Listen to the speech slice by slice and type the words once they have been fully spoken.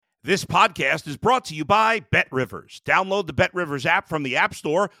This podcast is brought to you by BetRivers. Download the BetRivers app from the App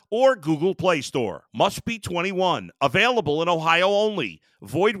Store or Google Play Store. Must be 21. Available in Ohio only.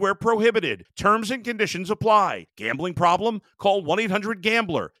 Void where prohibited. Terms and conditions apply. Gambling problem? Call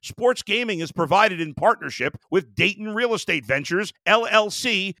 1-800-GAMBLER. Sports gaming is provided in partnership with Dayton Real Estate Ventures,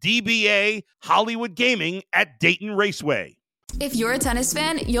 LLC, DBA, Hollywood Gaming at Dayton Raceway. If you're a tennis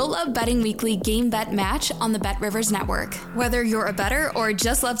fan, you'll love Betting Weekly Game Bet Match on the BetRivers Network. Whether you're a bettor or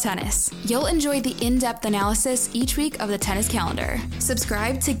just love tennis, you'll enjoy the in-depth analysis each week of the tennis calendar.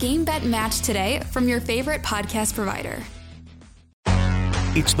 Subscribe to Game Bet Match today from your favorite podcast provider.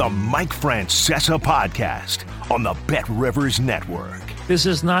 It's the Mike Francesa Podcast on the BetRivers Network. This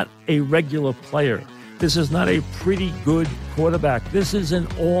is not a regular player. This is not a pretty good quarterback. This is an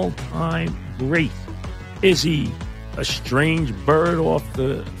all-time great. Is he a strange bird off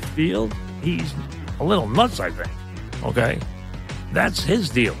the field? He's a little nuts, I think. Okay? That's his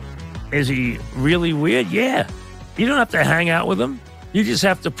deal. Is he really weird? Yeah. You don't have to hang out with him. You just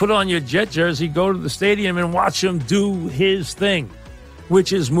have to put on your Jet jersey, go to the stadium, and watch him do his thing,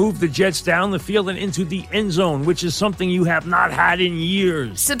 which is move the Jets down the field and into the end zone, which is something you have not had in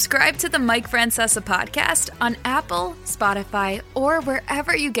years. Subscribe to the Mike Francesa Podcast on Apple, Spotify, or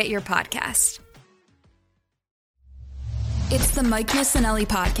wherever you get your podcast. It's the Mike Missanelli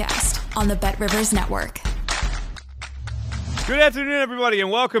Podcast on the BetRivers Network. Good afternoon, everybody, and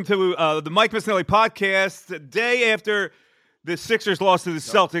welcome to the Mike Missanelli Podcast. The day after the Sixers lost to the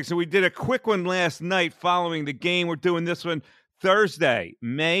Celtics, and we did a quick one last night following the game. We're doing this one Thursday,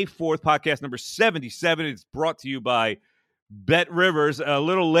 May 4th, podcast number 77. It's brought to you by BetRivers. A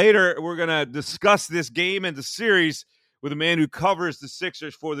little later, we're going to discuss this game and the series with a man who covers the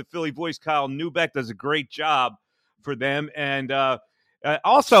Sixers for the Philly Voice. Kyle Neubeck does a great job for them. And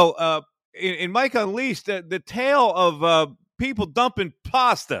also, in Mike Unleashed, the tale of people dumping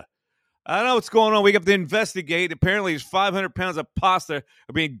pasta. I don't know what's going on. We have to investigate. Apparently, there's 500 pounds of pasta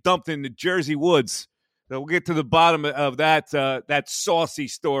are being dumped in the Jersey woods. So we'll get to the bottom of that saucy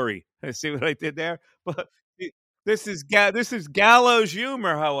story. See what I did there? But this is gallows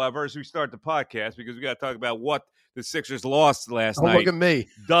humor, however, as we start the podcast, because we got to talk about what the Sixers lost last night. Look at me.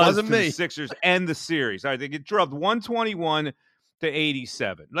 Wasn't me. The Sixers and the series. All right, they get drubbed 121-87.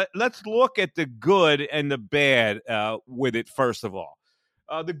 Let's look at the good and the bad with it, first of all.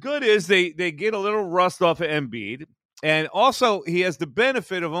 The good is they get a little rust off of Embiid. And also, he has the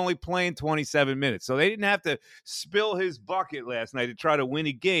benefit of only playing 27 minutes. So they didn't have to spill his bucket last night to try to win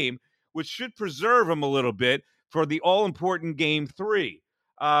a game, which should preserve him a little bit for the all-important Game 3.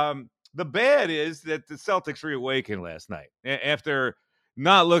 The bad is that the Celtics reawakened last night. After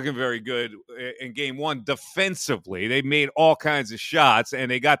not looking very good in Game 1 defensively, they made all kinds of shots,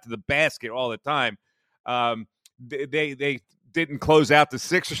 and they got to the basket all the time. They didn't close out the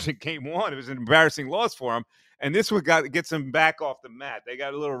Sixers in Game 1. It was an embarrassing loss for them. And this one gets them back off the mat. They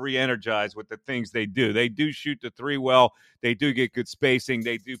got a little re-energized with the things they do. They do shoot the three well. They do get good spacing.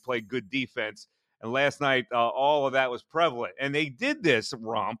 They do play good defense. And last night, all of that was prevalent. And they did this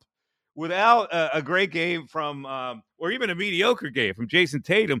romp without a great game from, or even a mediocre game from Jason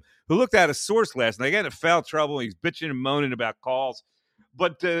Tatum, who looked out of sorts last night. He got in foul trouble. He's bitching and moaning about calls.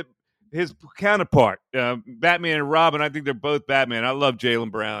 But his counterpart, Batman and Robin, I think they're both Batman. I love Jaylen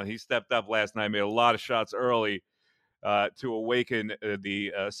Brown. He stepped up last night, made a lot of shots early to awaken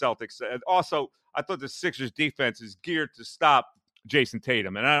the Celtics. And also, I thought the Sixers defense is geared to stop Jason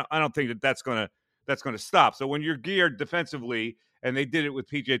Tatum, and I don't think that's going to stop. So when you're geared defensively, and they did it with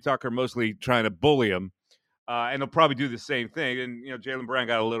P.J. Tucker mostly trying to bully him, and they'll probably do the same thing. And Jaylen Brown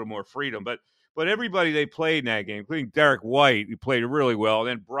got a little more freedom, but everybody they played in that game, including Derek White, who played really well, and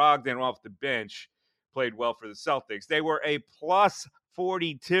then Brogdon off the bench played well for the Celtics. They were a plus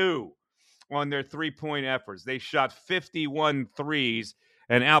 42 on their three-point efforts. They shot 51 threes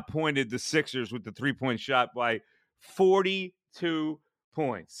and outpointed the Sixers with the three-point shot by 42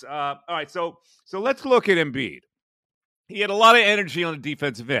 points. All right, so let's look at Embiid. He had a lot of energy on the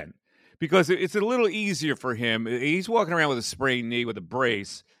defensive end because it's a little easier for him. He's walking around with a sprained knee with a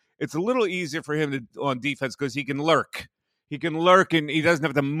brace. It's a little easier for him on defense because he can lurk. He can lurk, and he doesn't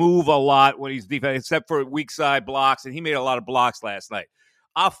have to move a lot when he's defense, except for weak side blocks, and he made a lot of blocks last night.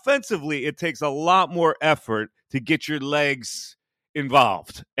 Offensively, it takes a lot more effort to get your legs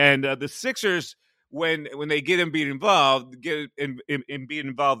involved. And the Sixers, when they get Embiid involved, get Embiid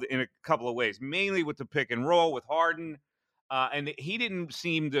involved in a couple of ways, mainly with the pick and roll with Harden. And he didn't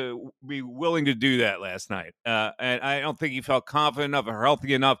seem to be willing to do that last night. And I don't think he felt confident enough or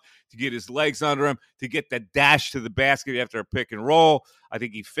healthy enough to get his legs under him, to get the dash to the basket after a pick and roll. I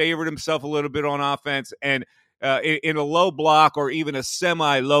think he favored himself a little bit on offense. And in a low block or even a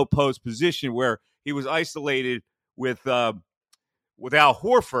semi-low post position where he was isolated with Al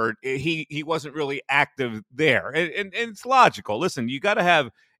Horford. He wasn't really active there. And it's logical. Listen, you got to have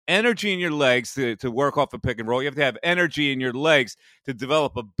energy in your legs to work off a pick and roll. You have to have energy in your legs to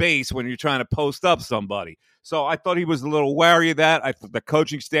develop a base when you're trying to post up somebody. So I thought he was a little wary of that. I thought the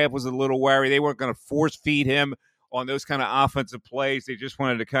coaching staff was a little wary. They weren't going to force feed him on those kind of offensive plays. They just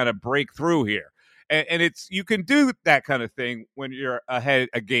wanted to kind of break through here. And it's you can do that kind of thing when you're ahead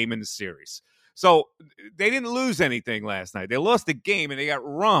a game in the series. So they didn't lose anything last night. They lost the game and they got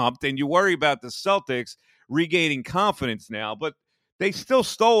romped, and you worry about the Celtics regaining confidence now. But they still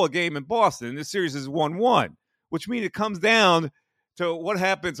stole a game in Boston. This series is 1-1, which means it comes down to what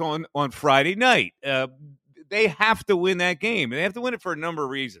happens on Friday night. They have to win that game, and they have to win it for a number of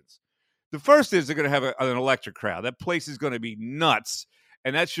reasons. The first is they're going to have an electric crowd. That place is going to be nuts,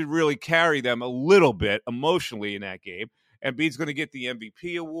 and that should really carry them a little bit emotionally in that game. Embiid's going to get the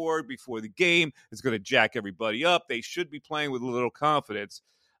MVP award before the game. It's going to jack everybody up. They should be playing with a little confidence.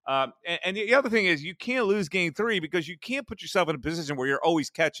 And the other thing is you can't lose game 3 because you can't put yourself in a position where you're always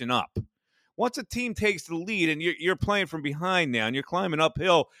catching up. Once a team takes the lead and you're playing from behind now and you're climbing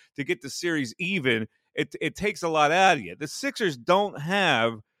uphill to get the series even, it takes a lot out of you. The Sixers don't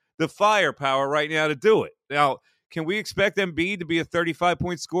have the firepower right now to do it. Now, can we expect Embiid to be a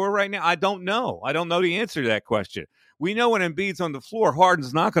 35-point scorer right now? I don't know. I don't know the answer to that question. We know when Embiid's on the floor,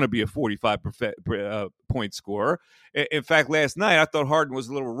 Harden's not going to be a 45-point scorer. In fact, last night, I thought Harden was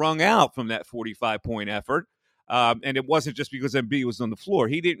a little wrung out from that 45-point effort. And it wasn't just because Embiid was on the floor.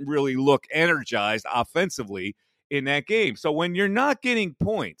 He didn't really look energized offensively in that game. So when you're not getting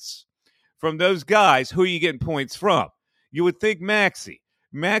points from those guys, who are you getting points from? You would think Maxey.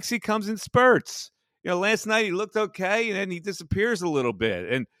 Maxey comes in spurts. Last night he looked okay, and then he disappears a little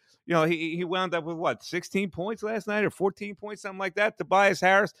bit. And, he wound up with, 16 points last night or 14 points, something like that. Tobias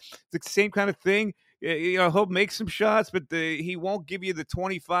Harris, the same kind of thing. He'll make some shots, but he won't give you the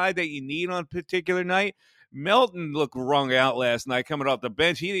 25 that you need on a particular night. Melton looked wrung out last night coming off the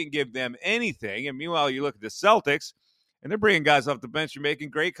bench. He didn't give them anything. And meanwhile, you look at the Celtics, and they're bringing guys off the bench who are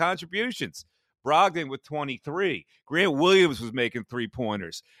making great contributions. Brogdon with 23. Grant Williams was making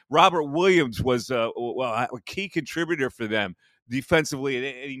 3-pointers. Robert Williams was a key contributor for them defensively,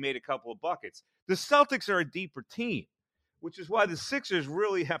 and he made a couple of buckets. The Celtics are a deeper team, which is why the Sixers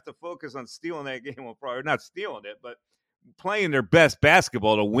really have to focus on stealing that game. Well, probably not stealing it, but playing their best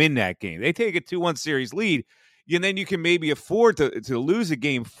basketball to win that game. They take a 2-1 series lead, and then you can maybe afford to lose a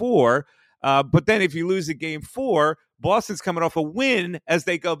game 4. But then if you lose a game 4, Boston's coming off a win as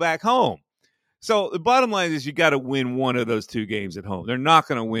they go back home. So the bottom line is you got to win one of those 2 games at home. They're not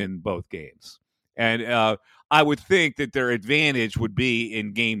going to win both games. And I would think that their advantage would be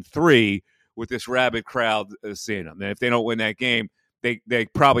in game 3 with this rabid crowd seeing them. And if they don't win that game, they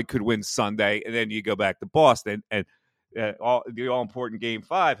probably could win Sunday, and then you go back to Boston, and the all-important game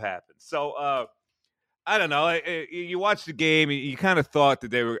 5 happens. So I don't know. You watch the game, and you kind of thought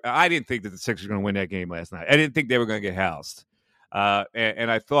that they were – I didn't think that the Sixers were going to win that game last night. I didn't think they were going to get housed.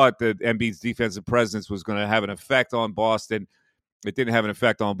 And I thought that Embiid's defensive presence was going to have an effect on Boston. It didn't have an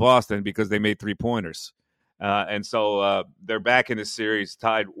effect on Boston because they made 3-pointers. And so they're back in the series,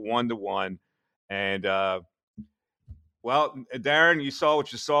 tied 1-1. And, Darren, you saw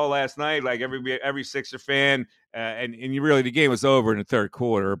what you saw last night, like every Sixer fan. And you really, the game was over in the third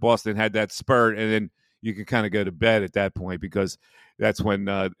quarter. Boston had that spurt, and then you can kind of go to bed at that point because that's when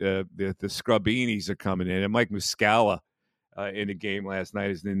the scrubbinis are coming in. And Mike Missanelli in the game last night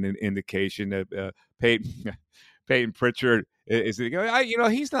is an indication that Peyton Pritchard is.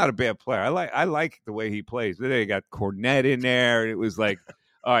 He's not a bad player. I like the way he plays. They got Cornette in there. It was like,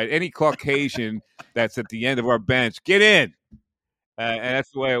 all right, any Caucasian that's at the end of our bench, get in. And that's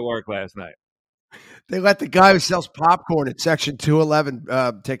the way it worked last night. They let the guy who sells popcorn at section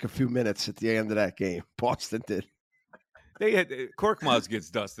 211 take a few minutes at the end of that game. Boston did. They had Korkmaz gets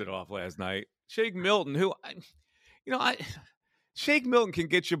dusted off last night. Shake Milton, who Shake Milton can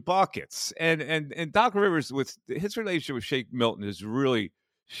get you buckets, and Doc Rivers with his relationship with Shake Milton is really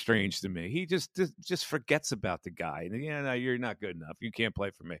strange to me. He just forgets about the guy. And you're not good enough. You can't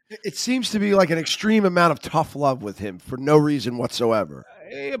play for me. It seems to be like an extreme amount of tough love with him for no reason whatsoever.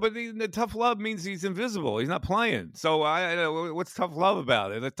 Yeah, but the tough love means he's invisible. He's not playing. So what's tough love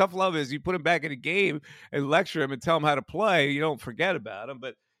about it? The tough love is you put him back in the game and lecture him and tell him how to play. You don't forget about him.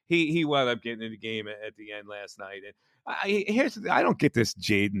 But he wound up getting in the game at the end last night. And I don't get this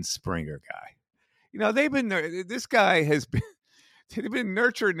Jaden Springer guy. This guy has been. They've been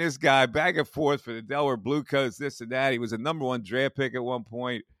nurturing this guy back and forth for the Delaware Blue Coats, this and that. He was a number 1 draft pick at one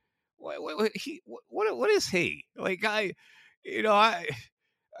point. what is he? Like,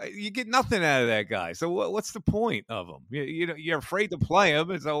 you get nothing out of that guy. So what's the point of him? You're afraid to play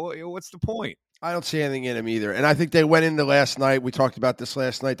him. And so what's the point? I don't see anything in him either. And I think they went into last night. We talked about this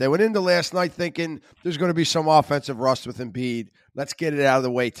last night. They went into last night thinking there's going to be some offensive rust with Embiid. Let's get it out of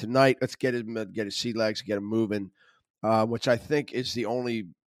the way tonight. Let's get his sea legs, get him moving, which I think is the only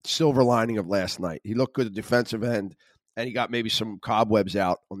silver lining of last night. He looked good at the defensive end, and he got maybe some cobwebs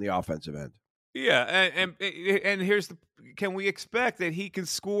out on the offensive end. Yeah, and here's can we expect that he can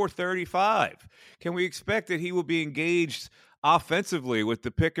score 35? Can we expect that he will be engaged offensively with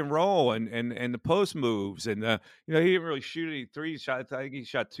the pick and roll and the post moves? And he didn't really shoot any threes. I think he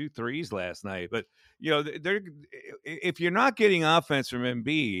shot 2 threes last night. But if you're not getting offense from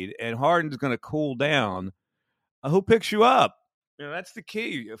Embiid and Harden's going to cool down, who picks you up? That's the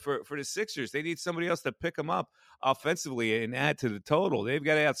key for the Sixers. They need somebody else to pick them up offensively and add to the total. They've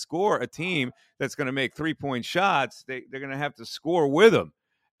got to outscore a team that's going to make 3-point shots. They're going to have to score with them,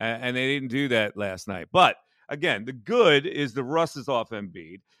 and they didn't do that last night. But again, the good is the rust is off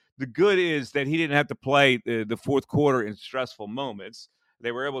Embiid. The good is that he didn't have to play the fourth quarter in stressful moments.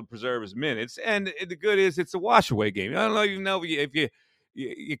 They were able to preserve his minutes, and the good is it's a wash-away game. I don't know if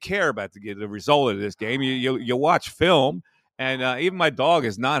you care about the result of this game. You watch film. And even my dog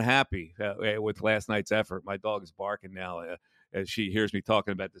is not happy with last night's effort. My dog is barking now as she hears me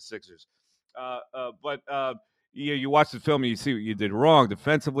talking about the Sixers. But you watch the film and you see what you did wrong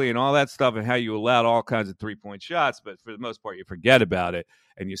defensively and all that stuff and how you allowed all kinds of 3-point shots. But for the most part, you forget about it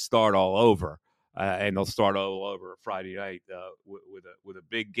and you start all over. And they'll start all over Friday night with a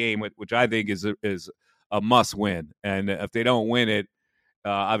big game, which I think is a must win. And if they don't win it,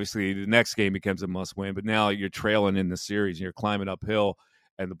 obviously, the next game becomes a must-win, but now you're trailing in the series and you're climbing uphill,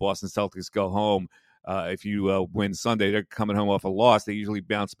 and the Boston Celtics go home. If you win Sunday, they're coming home off a loss. They usually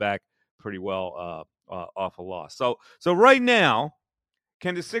bounce back pretty well off a loss. So right now,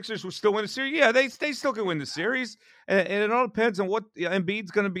 can the Sixers still win the series? Yeah, they still can win the series, and it all depends on what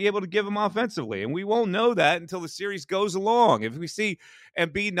Embiid's going to be able to give them offensively, and we won't know that until the series goes along. If we see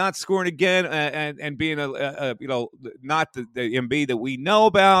Embiid not scoring again and being not the Embiid that we know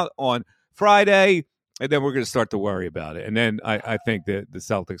about on Friday, and then we're going to start to worry about it. And then I think that the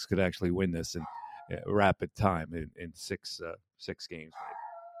Celtics could actually win this in rapid time in six games.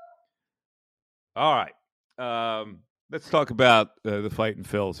 All right. Let's talk about the fighting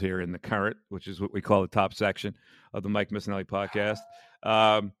Phils here in the current, which is what we call the top section of the Mike Missanelli podcast.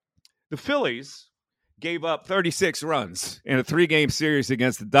 The Phillies gave up 36 runs in a 3-game series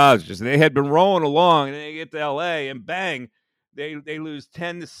against the Dodgers. They had been rolling along, and they get to L.A., and bang, they lose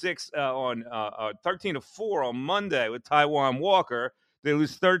 10-6 on 13-4 on Monday with Taijuan Walker. They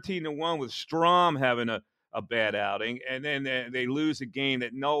lose 13-1 with Strahm having a bad outing, and then they lose a game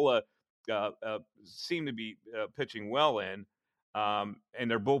that Nola seem to be pitching well in, and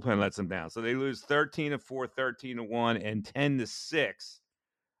their bullpen lets them down. So they lose 13-4, 13-1, and 10-6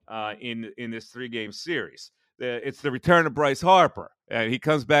 in this 3-game series. It's the return of Bryce Harper. He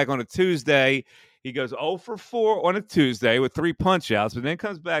comes back on a Tuesday. He goes 0 for 4 on a Tuesday with 3 punch-outs, but then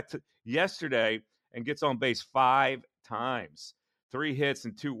comes back to yesterday and gets on base 5 times, 3 hits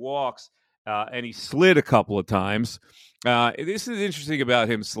and 2 walks. And he slid a couple of times. This is interesting about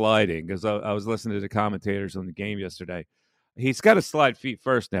him sliding because I was listening to the commentators on the game yesterday. He's got to slide feet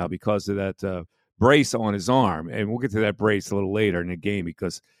first now because of that brace on his arm, and we'll get to that brace a little later in the game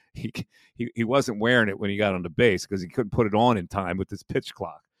because he wasn't wearing it when he got on the base because he couldn't put it on in time with his pitch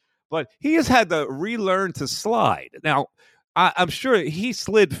clock. But he has had to relearn to slide. Now, I'm sure he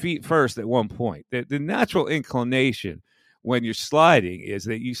slid feet first at one point. The natural inclination when you're sliding is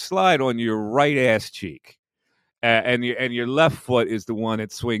that you slide on your right ass cheek, and your left foot is the one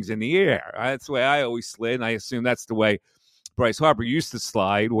that swings in the air. That's the way I always slid, and I assume that's the way Bryce Harper used to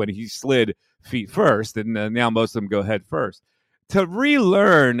slide when he slid feet first, and now most of them go head first. To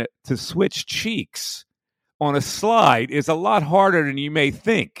relearn to switch cheeks on a slide is a lot harder than you may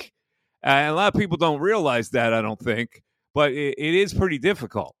think. And a lot of people don't realize that, I don't think, but it is pretty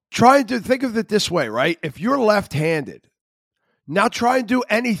difficult. Try to think of it this way, right? If you're left-handed, now try and do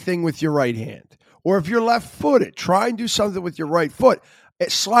anything with your right hand. Or if you're left-footed, try and do something with your right foot.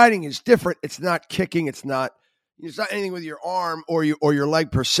 Sliding is different. It's not kicking. It's not anything with your arm or your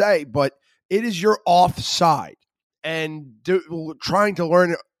leg per se, but it is your offside. And trying to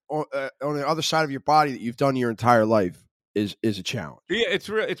learn it on the other side of your body that you've done your entire life is a challenge. Yeah, it's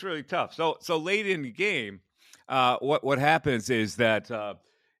really tough. So late in the game, what happens is that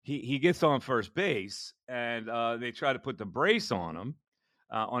he gets on first base, and they try to put the brace on him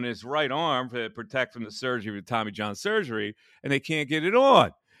on his right arm to protect from the surgery, with Tommy John surgery, and they can't get it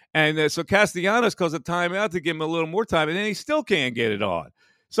on. And so Castellanos calls a timeout to give him a little more time, and then he still can't get it on.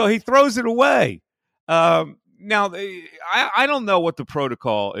 So he throws it away. Now, I don't know what the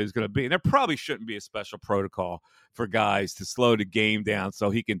protocol is going to be. And there probably shouldn't be a special protocol for guys to slow the game down so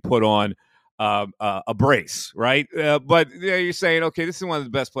he can put on a brace, right? But you're saying, okay, this is one of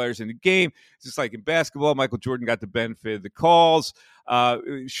the best players in the game. It's just like in basketball, Michael Jordan got the benefit of the calls.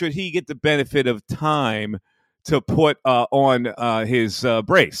 Should he get the benefit of time to put on his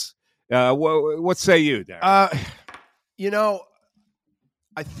brace? What say you, Darren?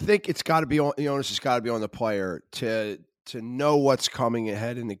 I think it's got to be on the onus. Has got to be on the player to know what's coming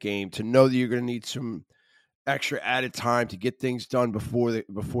ahead in the game, to know that you're going to need some extra added time to get things done before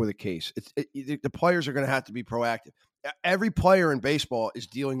the case. The players are going to have to be proactive. Every player in baseball is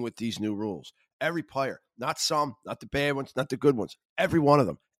dealing with these new rules. Every player, not some, not the bad ones, not the good ones. Every one of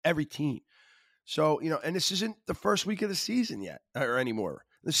them, every team. So and this isn't the first week of the season yet or anymore.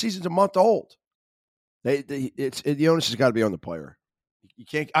 The season's a month old. The onus has got to be on the player. You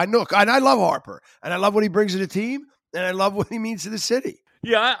can't. I know, and I love Harper, and I love what he brings to the team, and I love what he means to the city.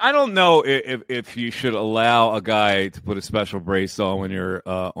 Yeah, I don't know if you should allow a guy to put a special brace on when you're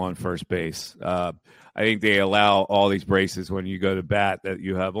on first base. I think they allow all these braces when you go to bat that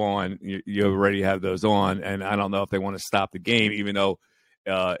you have on. You already have those on, and I don't know if they want to stop the game, even though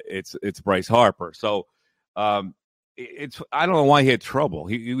it's Bryce Harper. So I don't know why he had trouble.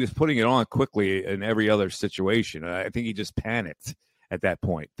 He was putting it on quickly in every other situation. I think he just panicked at that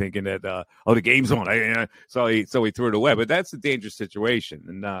point, thinking that the game's on. So he threw it away. But that's a dangerous situation,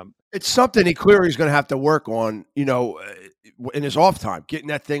 and it's something he clearly is going to have to work on. In his off time, getting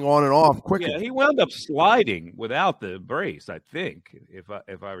that thing on and off quickly. Yeah, he wound up sliding without the brace, I think,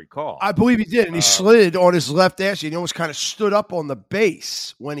 if I recall. I believe he did, and he slid on his left ass. He almost kind of stood up on the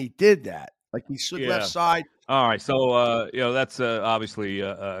base when he did that, like he stood left side. All right, so that's obviously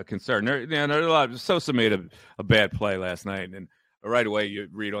a concern. There's a lot. Sosa made a bad play last night, and right away you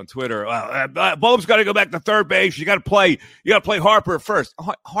read on Twitter, Bulb's got to go back to third base. You got to play Harper first.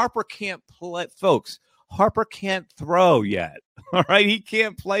 Harper can't play, folks. Harper can't throw yet. All right, he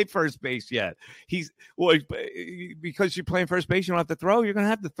can't play first base yet. Because you're playing first base, you don't have to throw. You're going to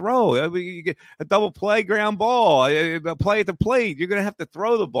have to throw. I mean, you get a double play, ground ball, a play at the plate. You're going to have to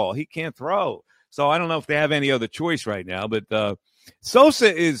throw the ball. He can't throw. So I don't know if they have any other choice right now, but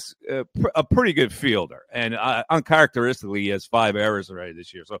Sosa is a pretty good fielder, and uncharacteristically, he has 5 errors already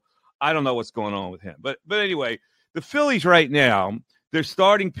this year. So I don't know what's going on with him. But anyway, the Phillies right now, they're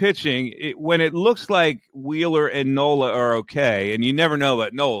starting pitching when it looks like Wheeler and Nola are okay, and you never know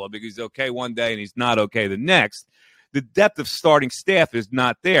about Nola because he's okay one day and he's not okay the next. The depth of starting staff is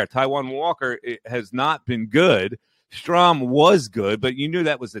not there. Taijuan Walker has not been good. Strahm was good, but you knew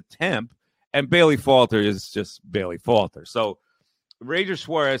that was a temp. And Bailey Falter is just Bailey Falter. So Ranger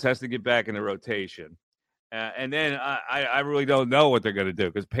Suarez has to get back in the rotation. And then I really don't know what they're going to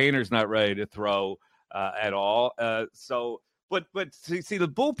do because Painter's not ready to throw at all. But see, the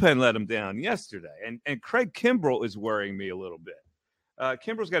bullpen let him down yesterday. And Craig Kimbrell is worrying me a little bit.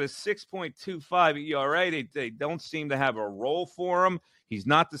 Kimbrell's got a 6.25 ERA. They don't seem to have a role for him. He's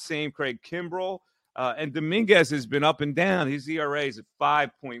not the same Craig Kimbrell. And Dominguez has been up and down. His ERA is at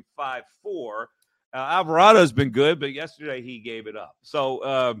 5.54. Alvarado's been good, but yesterday he gave it up.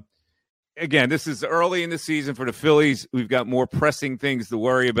 So, again, this is early in the season for the Phillies. We've got more pressing things to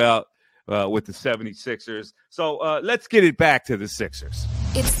worry about with the 76ers. So let's get it back to the Sixers.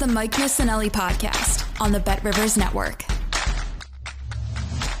 It's the Mike Missanelli podcast on the Bet Rivers Network.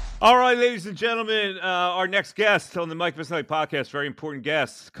 All right, ladies and gentlemen, our next guest on the Mike Missanelli podcast, very important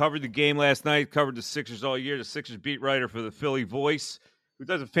guest, covered the game last night, covered the Sixers all year, the Sixers beat writer for the Philly Voice, who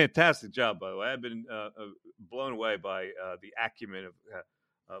does a fantastic job, by the way. I've been blown away by the acumen of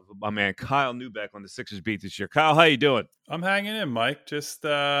my man Kyle Neubeck on the Sixers beat this year. Kyle, how you doing? I'm hanging in, Mike. Just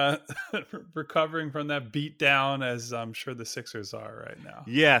recovering from that beat down, as I'm sure the Sixers are right now.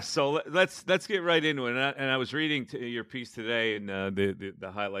 Yeah, so let's get right into it. And I was reading your piece today and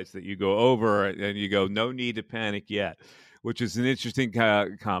the highlights that you go over, and you go, no need to panic yet, which is an interesting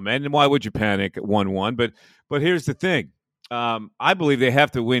comment. And why would you panic at 1-1? But here's the thing. I believe they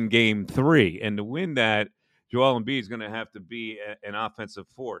have to win Game 3, and to win that, Joel Embiid is going to have to be an offensive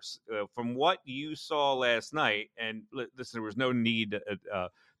force. From what you saw last night, and listen, there was no need,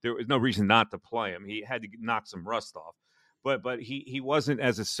 there was no reason not to play him. He had to knock some rust off, but he wasn't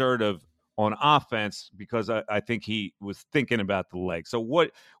as assertive on offense because I think he was thinking about the leg. So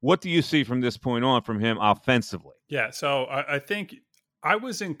what do you see from this point on from him offensively? Yeah, so I think I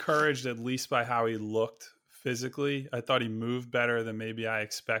was encouraged at least by how he looked physically. I thought he moved better than maybe I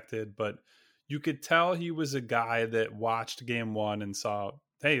expected, but you could tell he was a guy that watched Game 1 and saw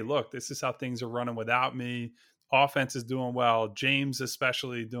hey, look, this is how things are running without me. Offense is doing well. James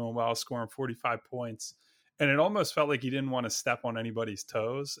especially doing well, scoring 45 points. And it almost felt like he didn't want to step on anybody's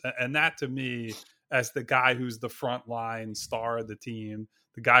toes. And that, to me, as the guy who's the front line star of the team,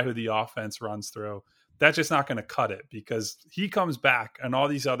 the guy who the offense runs through, that's just not going to cut it, because he comes back and all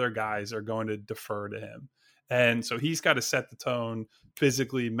these other guys are going to defer to him. And so he's got to set the tone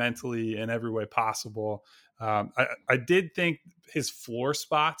physically, mentally, in every way possible. I did think his floor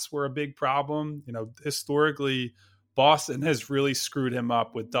spots were a big problem. Historically, Boston has really screwed him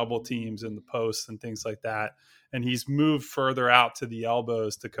up with double teams in the post and things like that. And he's moved further out to the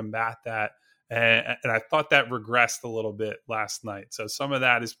elbows to combat that. And I thought that regressed a little bit last night. So some of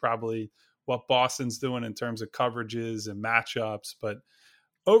that is probably what Boston's doing in terms of coverages and matchups. But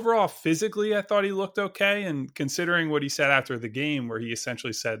overall, physically, I thought he looked okay. And considering what he said after the game, where he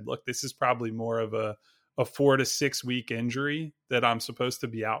essentially said, look, this is probably more of a 4 to 6 week injury that I'm supposed to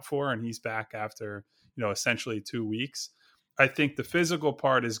be out for. And he's back after, essentially 2 weeks. I think the physical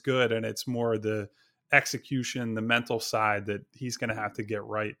part is good. And it's more the execution, the mental side that he's going to have to get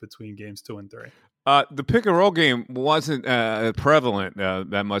right between games 2 and 3. The pick and roll game wasn't prevalent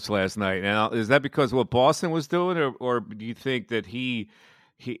that much last night. Now, is that because of what Boston was doing, or do you think that he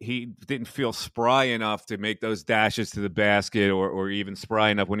didn't feel spry enough to make those dashes to the basket, or even spry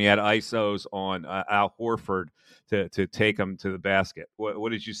enough when he had ISOs on Al Horford to take him to the basket?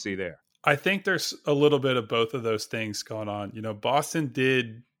 What did you see there? I think there's a little bit of both of those things going on. Boston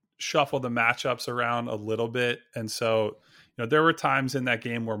did shuffle the matchups around a little bit. And so, there were times in that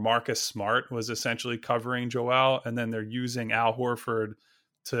game where Marcus Smart was essentially covering Joel, and then they're using Al Horford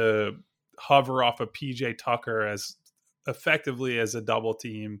to hover off of PJ Tucker as effectively as a double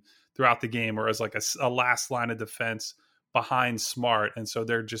team throughout the game, or as like a last line of defense behind Smart. And so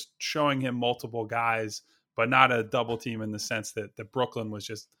they're just showing him multiple guys, but not a double team in the sense that Brooklyn was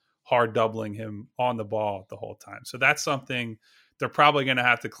just hard doubling him on the ball the whole time. So that's something they're probably going to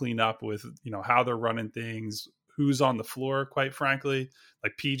have to clean up with, how they're running things, who's on the floor, quite frankly.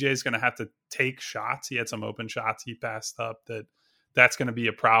 Like PJ is going to have to take shots. He had some open shots he passed up that's going to be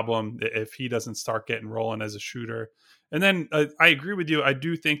a problem if he doesn't start getting rolling as a shooter. And then I agree with you. I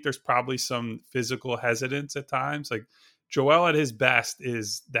do think there's probably some physical hesitance at times. Like Joel at his best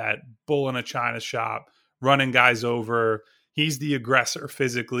is that bull in a china shop, running guys over. He's the aggressor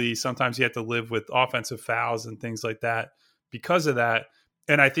physically. Sometimes you have to live with offensive fouls and things like that because of that.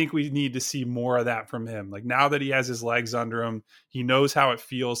 And I think we need to see more of that from him. Like now that he has his legs under him, he knows how it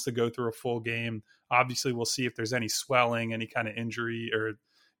feels to go through a full game. Obviously, we'll see if there's any swelling, any kind of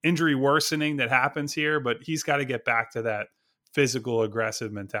injury worsening that happens here, but he's got to get back to that physical,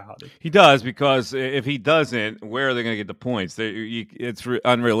 aggressive mentality. He does, because if he doesn't, where are they going to get the points? It's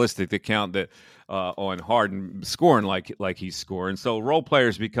unrealistic to count that on Harden scoring like he's scoring. So role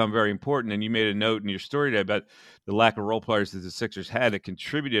players become very important, and you made a note in your story there about the lack of role players that the Sixers had that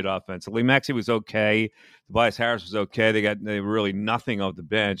contributed offensively. Maxey was okay. Tobias Harris was okay. They were really nothing off the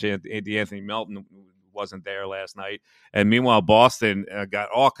bench. Anthony Melton wasn't there last night. And meanwhile, Boston got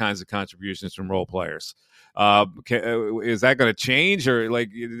all kinds of contributions from role players. Is that going to change, or like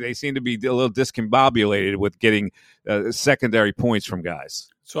they seem to be a little discombobulated with getting secondary points from guys?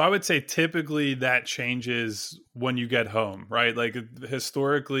 So I would say typically that changes when you get home, right? Like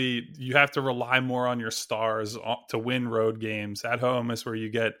historically, you have to rely more on your stars to win road games. At home is where you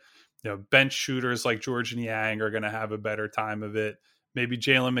get, bench shooters like George Niang are going to have a better time of it. Maybe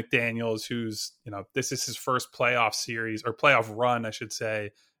Jalen McDaniels, who's, this is his first playoff series or playoff run, I should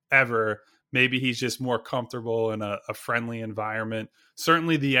say, ever. Maybe he's just more comfortable in a friendly environment.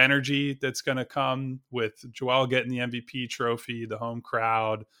 Certainly the energy that's going to come with Joel getting the MVP trophy, the home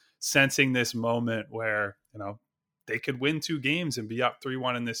crowd, sensing this moment where, they could win 2 games and be up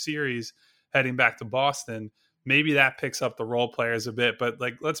 3-1 in this series heading back to Boston. Maybe that picks up the role players a bit. But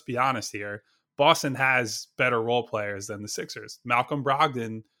let's be honest here. Boston has better role players than the Sixers. Malcolm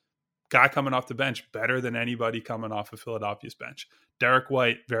Brogdon, guy coming off the bench, better than anybody coming off of Philadelphia's bench. Derek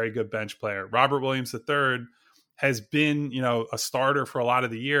White, very good bench player. Robert Williams III has been, a starter for a lot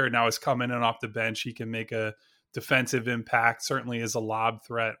of the year. Now is coming in off the bench. He can make a defensive impact, certainly is a lob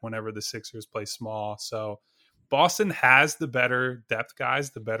threat whenever the Sixers play small. So Boston has the better depth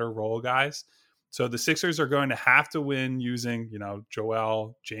guys, the better role guys. So the Sixers are going to have to win using,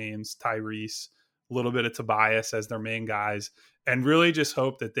 Joel, James, Tyrese, a little bit of Tobias as their main guys, and really just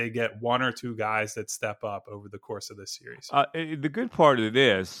hope that they get 1 or 2 guys that step up over the course of this series. The good part of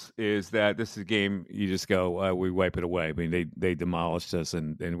this is that this is a game you just go, we wipe it away. I mean, they demolished us,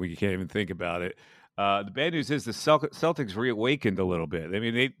 and we can't even think about it. The bad news is the Celtics reawakened a little bit. I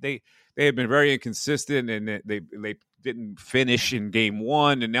mean, they have been very inconsistent, and they didn't finish in game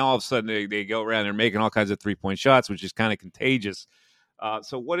one, and now all of a sudden they go around and making all kinds of 3-point shots, which is kind of contagious.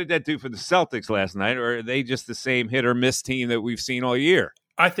 So what did that do for the Celtics last night? Or are they just the same hit or miss team that we've seen all year?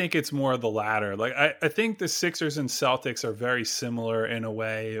 I think it's more the latter. Like I think the Sixers and Celtics are very similar in a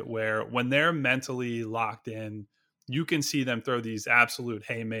way where when they're mentally locked in, you can see them throw these absolute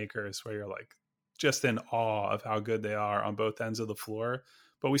haymakers where you're like just in awe of how good they are on both ends of the floor.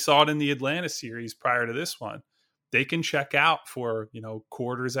 But we saw it in the Atlanta series prior to this one. They can check out for,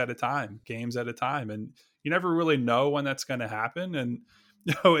 quarters at a time, games at a time. And you never really know when that's going to happen. And,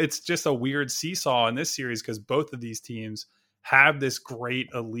 it's just a weird seesaw in this series because both of these teams have this great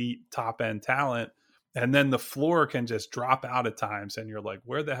elite top end talent. And then the floor can just drop out at times. And you're like,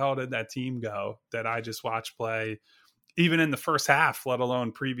 where the hell did that team go that I just watched play, even in the first half, let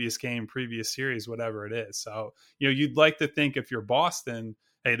alone previous game, previous series, whatever it is. So, you'd like to think if you're Boston,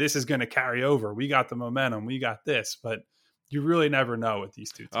 hey, this is going to carry over. We got the momentum. We got this. But you really never know with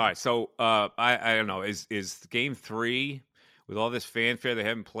these two teams. All right. So I don't know. Is game 3 with all this fanfare they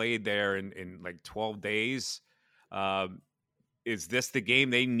haven't played there in like 12 days? Is this the game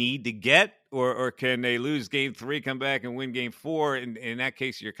they need to get? Or can they lose game 3, come back and win game 4? And in that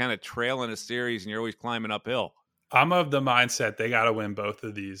case, you're kind of trailing a series and you're always climbing uphill. I'm of the mindset they got to win both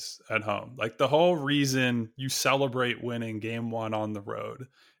of these at home. Like the whole reason you celebrate winning game 1 on the road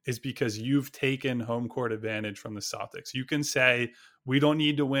is because you've taken home court advantage from the Celtics. You can say, we don't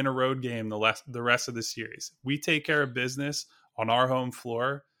need to win a road game the rest of the series. We take care of business on our home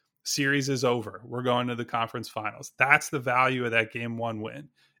floor. Series is over. We're going to the conference finals. That's the value of that game 1 win.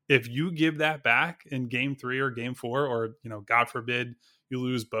 If you give that back in game 3 or game 4, or, God forbid you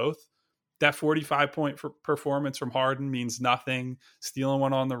lose both, that 45-point performance from Harden means nothing. Stealing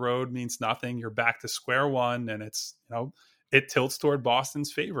one on the road means nothing. You're back to square one, and it's, it tilts toward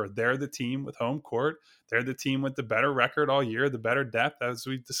Boston's favor. They're the team with home court. They're the team with the better record all year, the better depth, as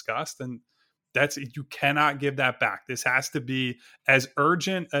we've discussed. And you cannot give that back. This has to be as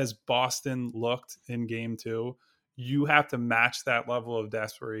urgent as Boston looked in game 2. You have to match that level of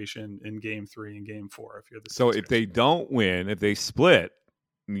desperation in game 3 and game 4 if you're the Sixers. So if they don't win, if they split,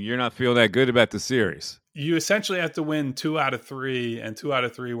 you're not feeling that good about the series. You essentially have to win 2 out of 3, and 2 out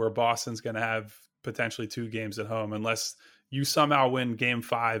of 3 where Boston's going to have potentially 2 games at home, unless you somehow win game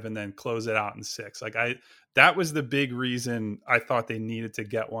 5 and then close it out in 6. That was the big reason I thought they needed to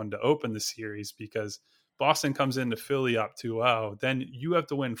get one to open the series, because Boston comes into Philly up 2-0. Then you have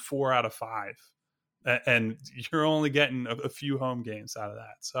to win 4 out of 5. And you're only getting a few home games out of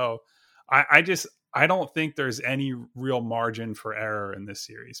that. So I don't think there's any real margin for error in this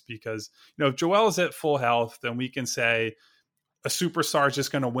series, because, if Joel is at full health, then we can say a superstar is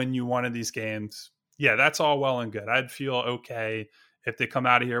just going to win you one of these games. Yeah, that's all well and good. I'd feel okay if they come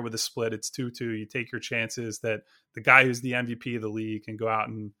out of here with a split. It's 2-2. You take your chances that the guy who's the MVP of the league can go out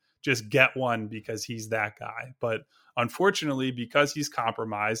and just get one because he's that guy. But unfortunately, because he's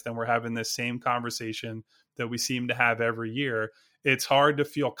compromised, and we're having this same conversation that we seem to have every year, it's hard to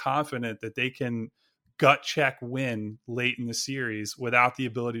feel confident that they can gut check win late in the series without the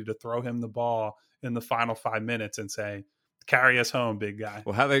ability to throw him the ball in the final 5 minutes and say, carry us home, big guy.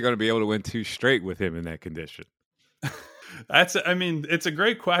 Well, how are they going to be able to win 2 straight with him in that condition? It's a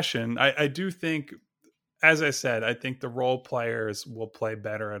great question. I do think, as I said, I think the role players will play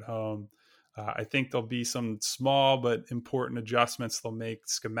better at home. I think there'll be some small but important adjustments they'll make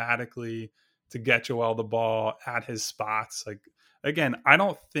schematically to get Joel the ball at his spots. Like, again, I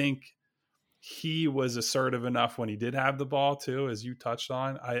don't think he was assertive enough when he did have the ball too, as you touched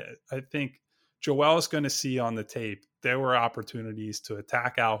on. I think Joel is going to see on the tape there were opportunities to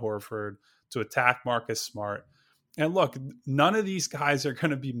attack Al Horford, to attack Marcus Smart. And look, none of these guys are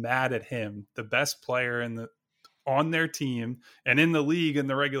going to be mad at him, the best player on their team and in the league in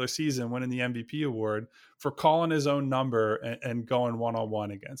the regular season, winning the MVP award, for calling his own number and going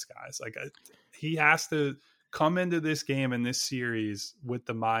one-on-one against guys. Like, he has to come into this game and this series with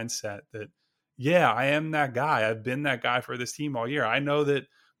the mindset that, yeah, I am that guy. I've been that guy for this team all year. I know that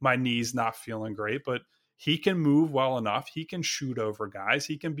my knee's not feeling great, but he can move well enough. He can shoot over guys.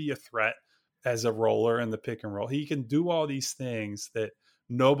 He can be a threat as a roller in the pick and roll. He can do all these things that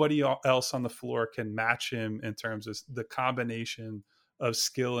nobody else on the floor can match him in terms of the combination of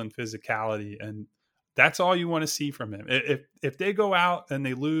skill and physicality. And that's all you want to see from him. If they go out and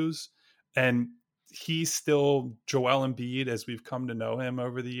they lose and he's still Joel Embiid as we've come to know him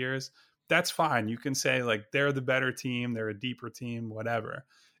over the years, that's fine. You can say, like, they're the better team, they're a deeper team, whatever.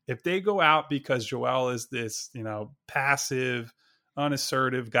 If they go out because Joel is this, passive,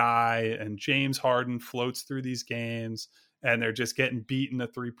 unassertive guy, and James Harden floats through these games and they're just getting beat in a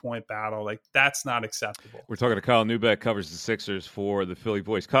 3-point battle. Like, that's not acceptable. We're talking to Kyle Neubeck, covers the Sixers for the Philly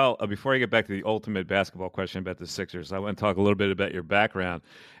Voice. Kyle, before I get back to the ultimate basketball question about the Sixers, I want to talk a little bit about your background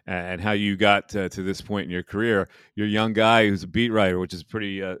and how you got to this point in your career. You're a young guy who's a beat writer, which is a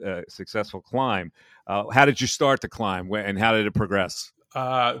pretty successful climb. How did you start to climb, and how did it progress?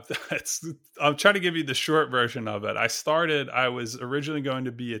 I'm trying to give you the short version of it. I was originally going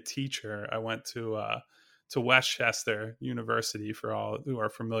to be a teacher. I went to Westchester University, for all who are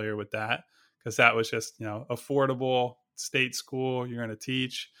familiar with that, because that was just, affordable state school. You're going to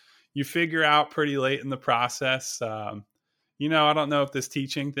teach. You figure out pretty late in the process, I don't know if this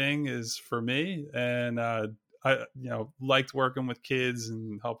teaching thing is for me. And I liked working with kids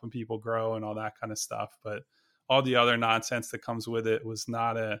and helping people grow and all that kind of stuff. But all the other nonsense that comes with it, was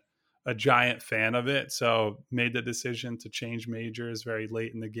not a giant fan of it. So made the decision to change majors very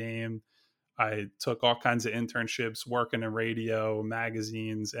late in the game. I took all kinds of internships, working in radio,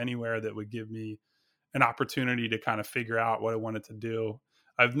 magazines, anywhere that would give me an opportunity to kind of figure out what I wanted to do.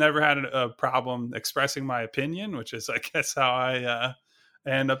 I've never had a problem expressing my opinion, which is, I guess, how I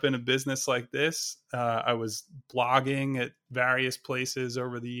end up in a business like this. I was blogging at various places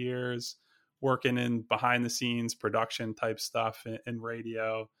over the years, working in behind the scenes production type stuff in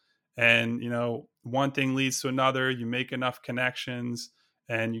radio. And, one thing leads to another. You make enough connections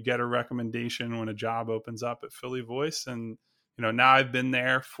and you get a recommendation when a job opens up at Philly Voice. And, now I've been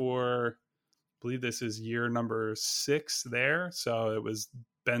there for, I believe this is year number 6 there. So it was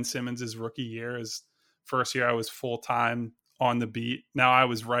Ben Simmons' rookie year. His first year I was full-time on the beat. Now, I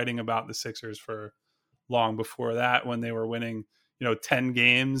was writing about the Sixers for long before that, when they were winning 10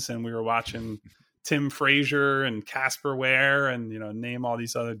 games, and we were watching Tim Frazier and Casper Ware and, name all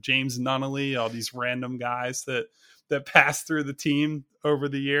these other, James Nunnally, all these random guys that passed through the team over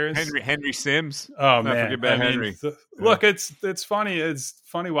the years. Henry Sims. Oh, man. Forget about Henry. Look, it's funny. It's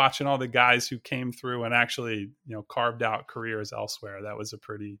funny watching all the guys who came through and actually, carved out careers elsewhere. That was a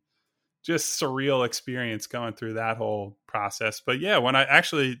pretty just surreal experience going through that whole process. But yeah, when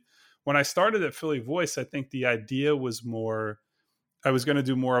I started at Philly Voice, I think the idea was I was going to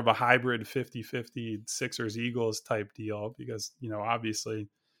do more of a hybrid 50-50 Sixers-Eagles type deal, because, obviously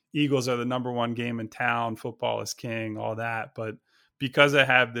Eagles are the number one game in town. Football is king, all that. But because I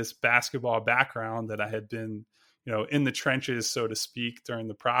have this basketball background that I had been, in the trenches, so to speak, during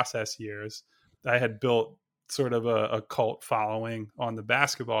the process years, I had built sort of a cult following on the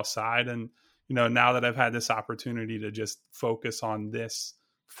basketball side. And, now that I've had this opportunity to just focus on this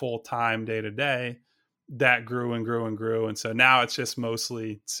full-time day to day, that grew and grew and grew. And so now it's just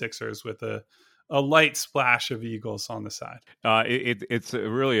mostly Sixers with a light splash of Eagles on the side. It's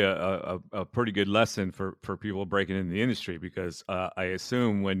really a pretty good lesson for people breaking into the industry, because I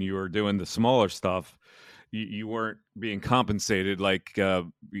assume when you were doing the smaller stuff, you weren't being compensated like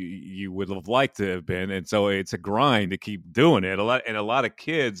you would have liked to have been. And so it's a grind to keep doing it. A lot of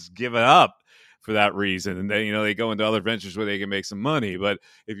kids give it up for that reason. And then, they go into other ventures where they can make some money. But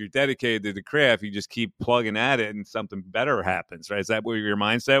if you're dedicated to the craft, you just keep plugging at it and something better happens, right? Is that what your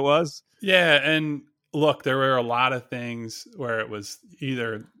mindset was? Yeah. And look, there were a lot of things where it was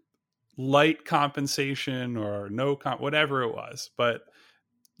either light compensation or no whatever it was. But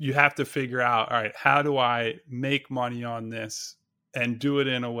you have to figure out, all right, how do I make money on this and do it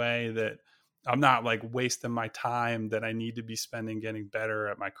in a way that I'm not like wasting my time that I need to be spending getting better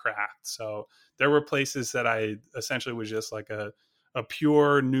at my craft. So there were places that I essentially was just like a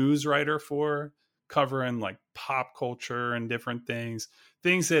pure news writer for, covering like pop culture and different things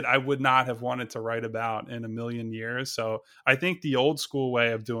that I would not have wanted to write about in a million years. So I think the old school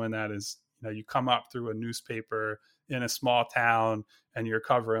way of doing that is, you come up through a newspaper in a small town and you're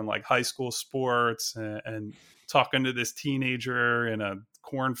covering like high school sports and talking to this teenager in a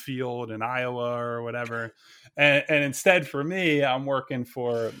cornfield in Iowa or whatever. And instead for me, I'm working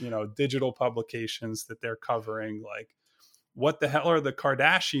for, digital publications that they're covering, like, what the hell are the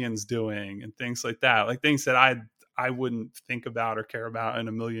Kardashians doing and things like that, like things that I wouldn't think about or care about in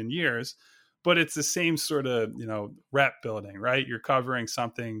a million years. But it's the same sort of, rep building, right? You're covering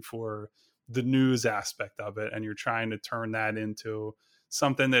something for the news aspect of it, and you're trying to turn that into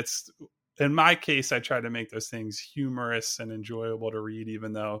something that's, in my case, I try to make those things humorous and enjoyable to read,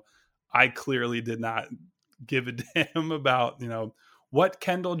 even though I clearly did not give a damn about, what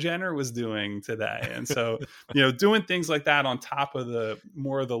Kendall Jenner was doing today. And so, doing things like that on top of the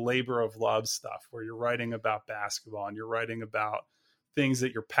more of the labor of love stuff, where you're writing about basketball and you're writing about things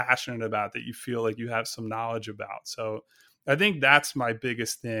that you're passionate about, that you feel like you have some knowledge about. So I think that's my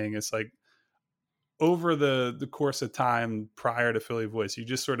biggest thing. It's like, over the course of time prior to Philly Voice, you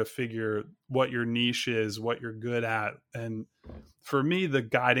just sort of figure what your niche is, what you're good at. And for me, the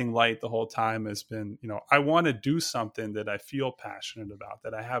guiding light the whole time has been, I want to do something that I feel passionate about,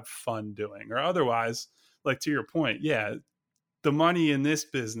 that I have fun doing, or otherwise, like to your point, yeah, the money in this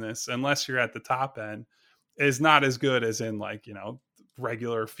business, unless you're at the top end, is not as good as in like,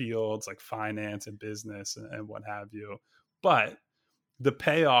 regular fields like finance and business and what have you. But the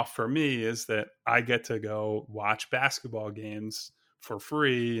payoff for me is that I get to go watch basketball games for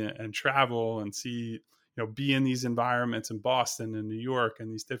free and travel and see, be in these environments in Boston and New York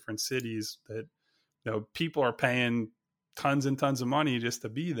and these different cities that, people are paying tons and tons of money just to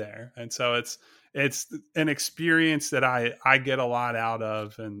be there. And so it's an experience that I get a lot out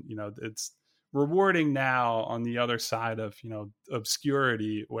of. And, it's rewarding now on the other side of,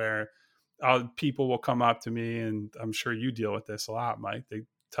 obscurity, where people will come up to me, and I'm sure you deal with this a lot, Mike. They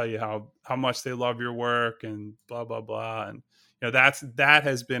tell you how much they love your work and blah, blah, blah. And, that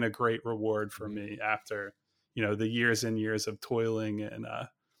has been a great reward for me after, the years and years of toiling and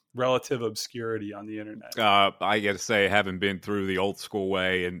relative obscurity on the internet. I got to say, having been through the old school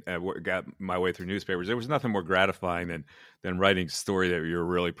way and got my way through newspapers, there was nothing more gratifying than writing a story that you're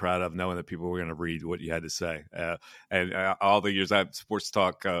really proud of, knowing that people were going to read what you had to say. And all the years I've sports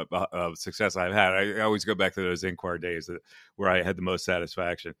talk success I've had, I always go back to those Inquirer days where I had the most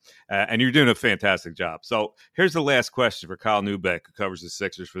satisfaction. And you're doing a fantastic job. So here's the last question for Kyle Neubeck, who covers the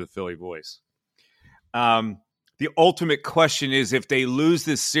Sixers for the Philly Voice. The ultimate question is, if they lose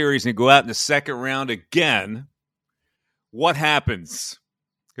this series and go out in the second round again, what happens?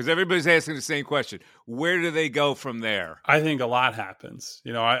 Because everybody's asking the same question. Where do they go from there? I think a lot happens.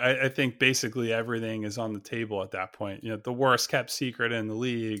 I think basically everything is on the table at that point. The worst kept secret in the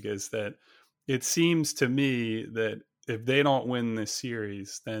league is that it seems to me that if they don't win this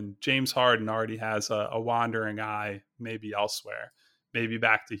series, then James Harden already has a wandering eye, maybe elsewhere, maybe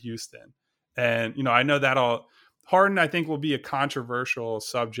back to Houston. And, I know Harden, I think, will be a controversial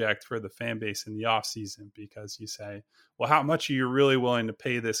subject for the fan base in the offseason, because you say, well, how much are you really willing to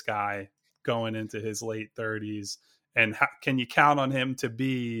pay this guy going into his late 30s? And can you count on him to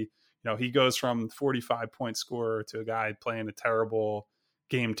be, he goes from 45-point scorer to a guy playing a terrible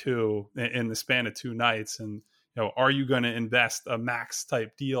game 2 in the span of 2 nights. And, are you going to invest a max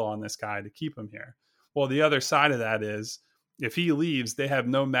type deal on this guy to keep him here? Well, the other side of that is, if he leaves, they have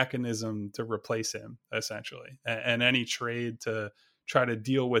no mechanism to replace him, essentially. And any trade to try to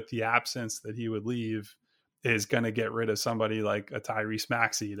deal with the absence that he would leave is going to get rid of somebody like a Tyrese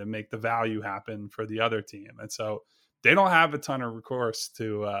Maxey to make the value happen for the other team. And so they don't have a ton of recourse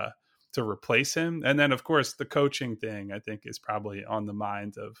to replace him. And then, of course, the coaching thing, I think, is probably on the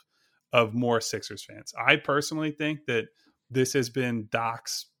mind of more Sixers fans. I personally think that this has been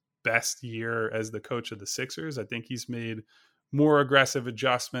Doc's best year as the coach of the Sixers. I think he's made more aggressive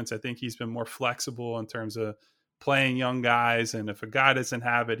adjustments. I think he's been more flexible in terms of playing young guys. And if a guy doesn't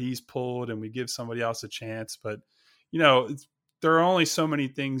have it, he's pulled and we give somebody else a chance. But, there are only so many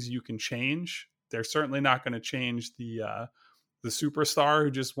things you can change. They're certainly not going to change the superstar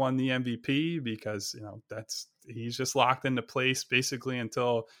who just won the MVP, because, he's just locked into place basically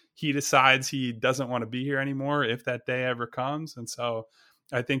until he decides he doesn't want to be here anymore, if that day ever comes. And so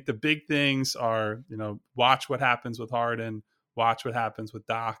I think the big things are, watch what happens with Harden, watch what happens with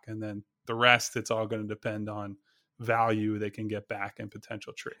Doc, and then the rest, it's all going to depend on value they can get back in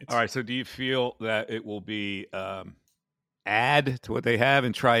potential trades. All right. So do you feel that it will be add to what they have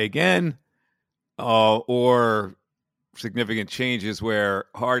and try again, or significant changes where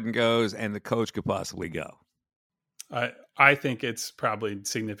Harden goes and the coach could possibly go? I think it's probably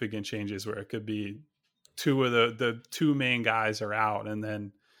significant changes where it could be two of the 2 main guys are out, and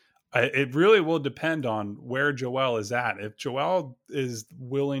then it really will depend on where Joel is at. If Joel is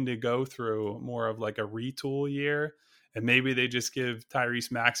willing to go through more of like a retool year, and maybe they just give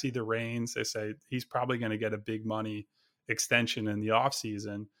Tyrese Maxey the reins, they say he's probably going to get a big money extension in the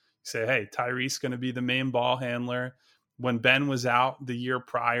offseason. Say, hey, Tyrese going to be the main ball handler. When Ben was out the year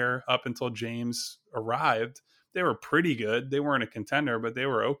prior, up until James arrived, they were pretty good. They weren't a contender, but they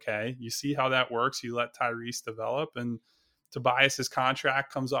were okay. You see how that works. You let Tyrese develop, and Tobias's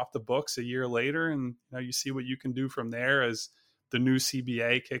contract comes off the books a year later, and you see what you can do from there as the new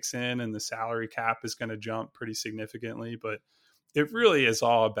CBA kicks in and the salary cap is going to jump pretty significantly. But it really is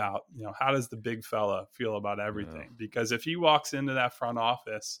all about, how does the big fella feel about everything? Yeah. Because if he walks into that front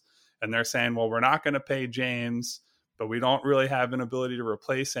office and they're saying, well, we're not going to pay James, but we don't really have an ability to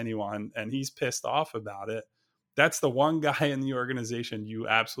replace anyone, and he's pissed off about it, that's the one guy in the organization you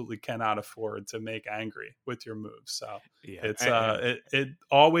absolutely cannot afford to make angry with your moves. So yeah. It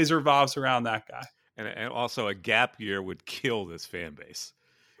always revolves around that guy. And also a gap year would kill this fan base.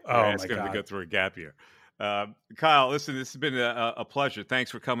 Oh, Ask my them to God. go through a gap year. Kyle, listen, this has been a pleasure.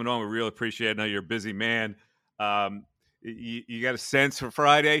 Thanks for coming on. We really appreciate it. I know you're a busy man. You got a sense for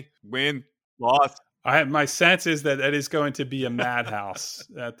Friday? Win? Loss? My sense is that it is going to be a madhouse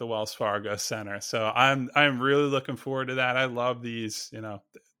at the Wells Fargo Center. So I'm really looking forward to that. I love these,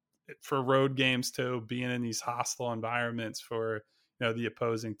 for road games too, being in these hostile environments for, the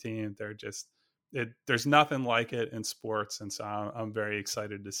opposing team. They're just there's nothing like it in sports. And so I'm very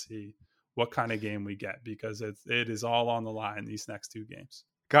excited to see what kind of game we get, because it is all on the line these next two games.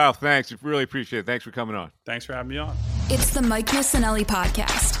 Kyle, thanks. Really appreciate it. Thanks for coming on. Thanks for having me on. It's the Mike Missanelli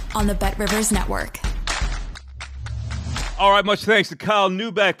podcast on the Bet Rivers Network. All right, much thanks to Kyle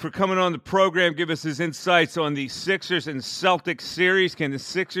Neubeck for coming on the program, give us his insights on the Sixers and Celtics series. Can the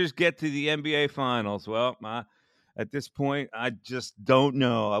Sixers get to the NBA Finals? Well, at this point, I just don't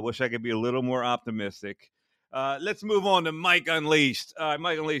know. I wish I could be a little more optimistic. Let's move on to Mike Unleashed.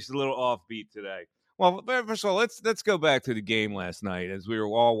 Mike Unleashed is a little offbeat today. Well, first of all, let's go back to the game last night as we were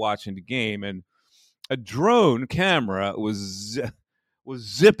all watching the game, and a drone camera was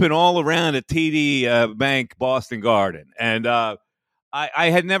zipping all around a TD Bank Boston Garden, and I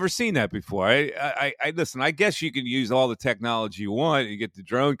had never seen that before. I listen. I guess you can use all the technology you want. You get the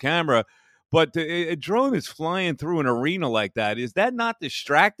drone camera, but a drone is flying through an arena like that. Is that not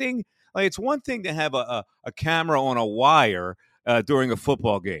distracting? Like, it's one thing to have a camera on a wire during a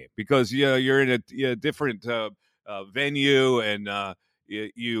football game, because you're in a different venue, and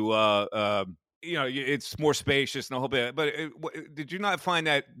it's more spacious and a whole bit. But did you not find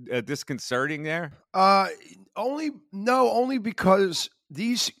that disconcerting there? Only because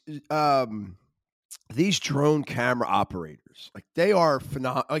these drone camera operators, like, they are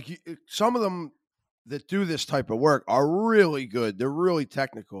phenomenal. Like, some of them that do this type of work are really good. They're really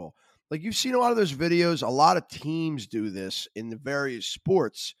technical. Like, you've seen a lot of those videos. A lot of teams do this in the various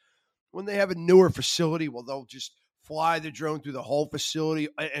sports when they have a newer facility. Well, they'll just fly the drone through the whole facility,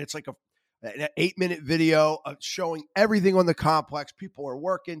 and it's like an 8-minute video showing everything on the complex. People are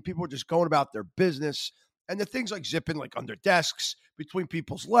working. People are just going about their business. And the things like zipping like under desks, between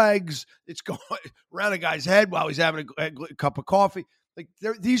people's legs. It's going around a guy's head while he's having a cup of coffee. Like,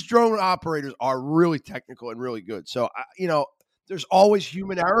 these drone operators are really technical and really good. So, there's always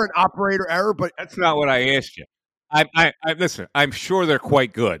human error and operator error, but that's not what I asked you. I listen, I'm sure they're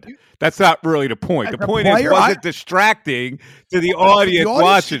quite good. That's not really the point. The point is, was it distracting to the audience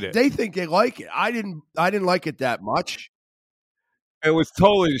watching it? They think they like it. I didn't like it that much. It was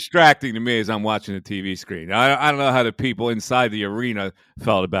totally distracting to me as I'm watching the TV screen. I don't know how the people inside the arena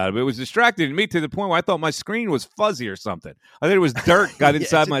felt about it, but it was distracting to me to the point where I thought my screen was fuzzy or something. I thought it was dirt got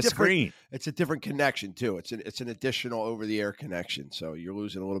inside my screen. It's a different connection too. It's an additional over-the-air connection, so you're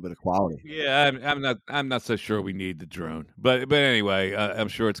losing a little bit of quality. Yeah, I'm not so sure we need the drone, but anyway, I'm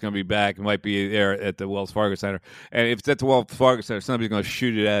sure it's going to be back. It might be there at the Wells Fargo Center, and if it's at the Wells Fargo Center, somebody's going to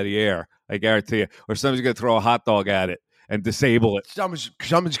shoot it out of the air. I guarantee you, or somebody's going to throw a hot dog at it and disable it.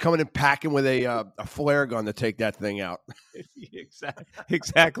 Someone's coming in packing with a flare gun to take that thing out.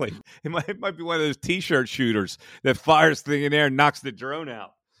 Exactly. It might be one of those T-shirt shooters that fires the thing in there and knocks the drone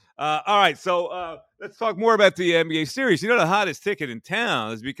out. All right, so let's talk more about the NBA series. The hottest ticket in town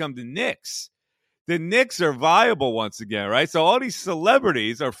has become the Knicks. The Knicks are viable once again, right? So all these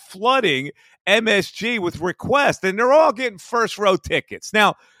celebrities are flooding MSG with requests, and they're all getting first-row tickets.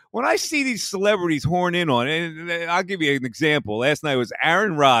 Now, when I see these celebrities horn in on it, and I'll give you an example. Last night was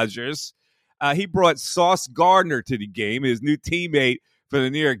Aaron Rodgers. He brought Sauce Gardner to the game, his new teammate for the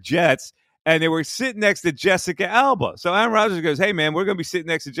New York Jets, and they were sitting next to Jessica Alba. So Aaron Rodgers goes, hey, man, we're going to be sitting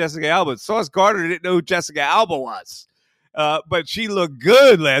next to Jessica Alba. Sauce Gardner didn't know who Jessica Alba was, but she looked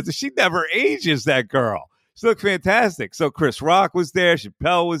good, Lance. She never ages, that girl. She looked fantastic. So Chris Rock was there.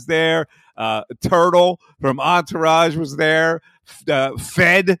 Chappelle was there. Turtle from Entourage was there.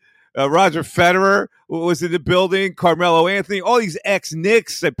 Roger Federer was in the building. Carmelo Anthony. All these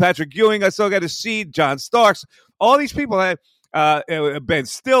ex-Knicks. Patrick Ewing, I still got to see. John Starks. All these people had Ben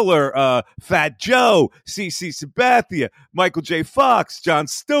Stiller, Fat Joe, CeCe Sabathia, Michael J. Fox, Jon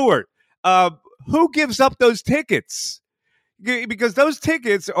Stewart. Who gives up those tickets? Because those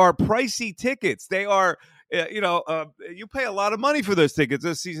tickets are pricey tickets. They are, you pay a lot of money for those tickets,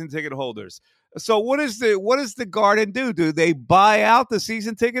 those season ticket holders. So what does the Garden do? Do they buy out the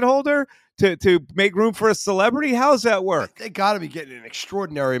season ticket holder to make room for a celebrity? How does that work? They got to be getting an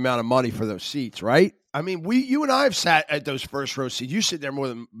extraordinary amount of money for those seats, right? I mean, you and I have sat at those first row seats. You sit there more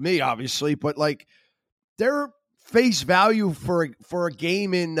than me, obviously, but like, their face value for a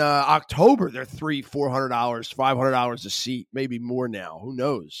game in October, they're $300-$400, $500 a seat, maybe more now. Who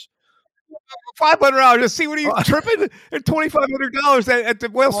knows? $500. Just see what he's tripping at $2,500 at the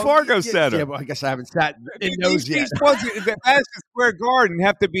Wells Fargo Center. Yeah, well, I guess I haven't sat in those yet. These ones at Madison Square Garden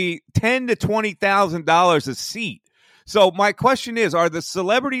have to be $10,000 to $20,000 a seat. So my question is, are the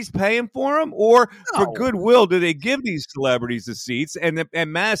celebrities paying for them, or for goodwill, do they give these celebrities the seats and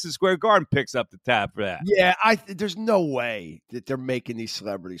Madison Square Garden picks up the tab for that? Yeah, there's no way that they're making these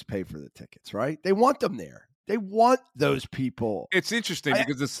celebrities pay for the tickets, right? They want them there. They want those people. It's interesting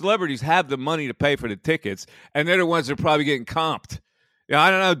because the celebrities have the money to pay for the tickets, and they're the ones that are probably getting comped. I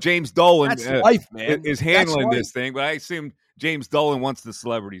don't know. James Dolan life, man. is handling this thing, but I assume James Dolan wants the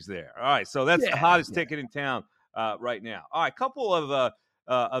celebrities there. All right, so that's the hottest ticket in town right now. All right, couple of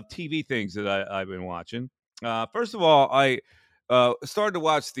TV things that I've been watching. First of all, I started to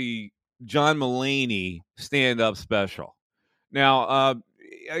watch the John Mulaney stand-up special. Now,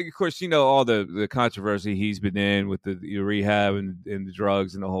 of course, you know all the controversy he's been in with the rehab and the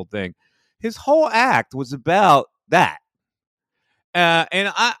drugs and the whole thing. His whole act was about that.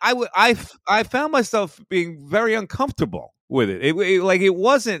 And I found myself being very uncomfortable with it. It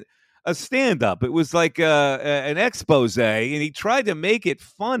wasn't a stand-up. It was like an expose, and he tried to make it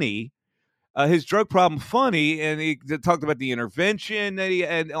funny, his drug problem funny, and he talked about the intervention that he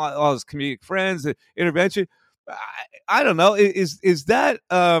and all his comedic friends, the intervention. I don't know. Is that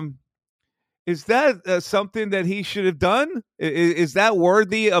something that he should have done? Is that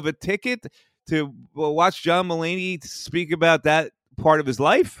worthy of a ticket to watch John Mulaney speak about that part of his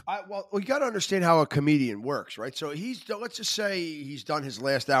life? Well, you got to understand how a comedian works, right? So let's just say he's done his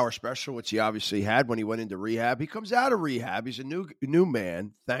last hour special, which he obviously had when he went into rehab. He comes out of rehab. He's a new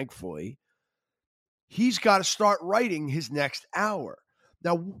man, thankfully. He's got to start writing his next hour.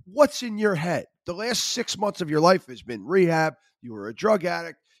 Now, what's in your head? The last 6 months of your life has been rehab. You were a drug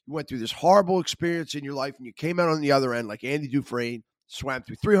addict. You went through this horrible experience in your life, and you came out on the other end like Andy Dufresne, swam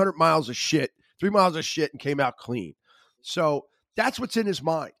through 300 miles of shit, 3 miles of shit, and came out clean. So that's what's in his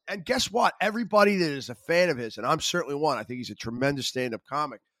mind. And guess what? Everybody that is a fan of his, and I'm certainly one, I think he's a tremendous stand-up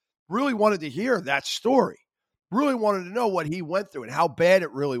comic, really wanted to hear that story, really wanted to know what he went through and how bad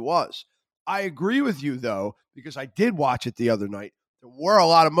it really was. I agree with you, though, because I did watch it the other night. There were a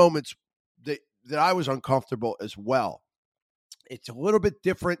lot of moments that I was uncomfortable as well. It's a little bit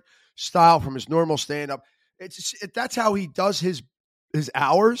different style from his normal stand-up. That's how he does his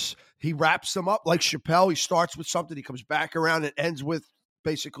hours. He wraps them up like Chappelle. He starts with something, he comes back around and ends with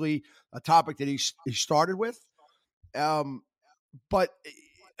basically a topic that he started with. But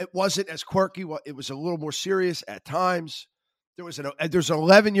it wasn't as quirky. It was a little more serious at times. There's an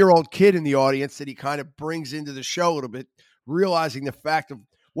 11-year-old kid in the audience that he kind of brings into the show a little bit, realizing the fact of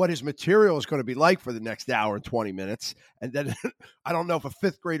what his material is going to be like for the next hour and 20 minutes. And then I don't know if a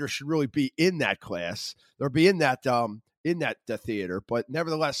fifth grader should really be in that class or be in that theater. But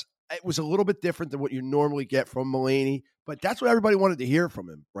nevertheless, it was a little bit different than what you normally get from Mulaney. But that's what everybody wanted to hear from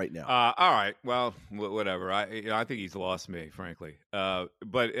him right now. All right. Well, whatever. I think he's lost me, frankly.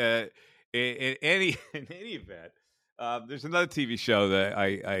 But in any event, there's another TV show that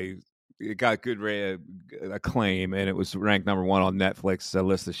it got good acclaim, and it was ranked number one on Netflix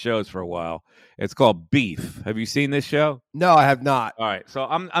list of shows for a while. It's called Beef. Have you seen this show? No, I have not. All right, so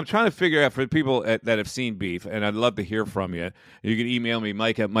I'm trying to figure out for the people that have seen Beef, and I'd love to hear from you. You can email me,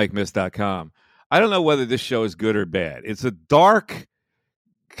 mike@mikemiss.com. I don't know whether this show is good or bad. It's a dark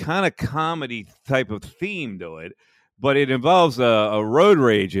kind of comedy type of theme to it, but it involves a road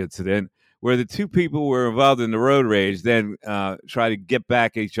rage incident where the two people who were involved in the road rage then try to get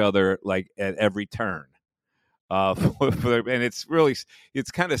back at each other like at every turn. And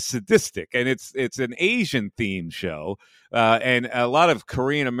it's kind of sadistic, and it's an Asian themed show, and a lot of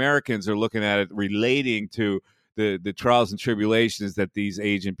Korean Americans are looking at it, relating to the trials and tribulations that these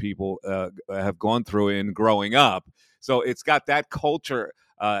Asian people have gone through in growing up. So it's got that culture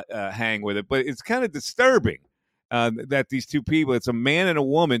hang with it, but it's kind of disturbing. That these two people, it's a man and a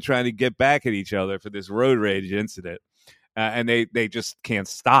woman trying to get back at each other for this road rage incident, and they just can't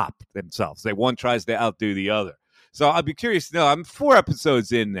stop themselves. One tries to outdo the other. So I'd be curious to know. I'm 4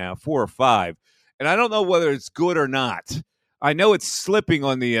 episodes in now, 4 or 5, and I don't know whether it's good or not. I know it's slipping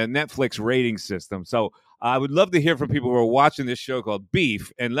on the Netflix rating system, so I would love to hear from people who are watching this show called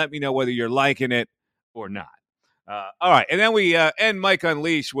Beef, and let me know whether you're liking it or not. All right, and then we end Mike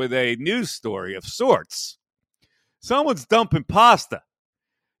Unleashed with a news story of sorts. Someone's dumping pasta.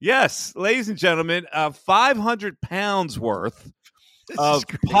 Yes, ladies and gentlemen, 500 pounds worth of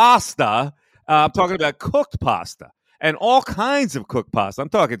pasta. I'm talking about cooked pasta and all kinds of cooked pasta. I'm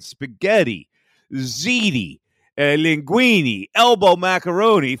talking spaghetti, ziti, linguine, elbow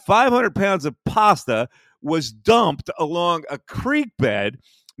macaroni. 500 pounds of pasta was dumped along a creek bed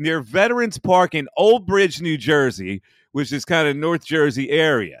near Veterans Park in Old Bridge, New Jersey, which is kind of North Jersey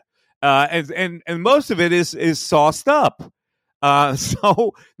area. And most of it is sauced up.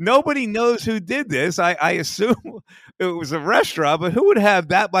 So nobody knows who did this. I assume it was a restaurant, but who would have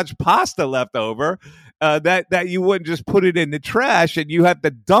that much pasta left over that you wouldn't just put it in the trash and you have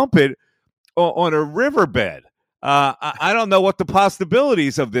to dump it on a riverbed? I don't know what the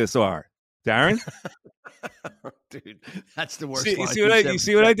possibilities of this are, Darren. Dude, that's the worst. You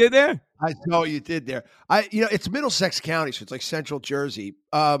see what I did there? I know what you did there. It's Middlesex County, so it's like Central Jersey.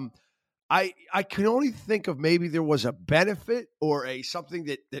 I can only think of maybe there was a benefit or something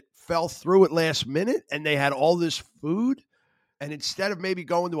that fell through at last minute, and they had all this food, and instead of maybe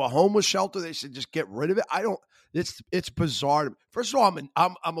going to a homeless shelter, they said just get rid of it. It's bizarre. First of all,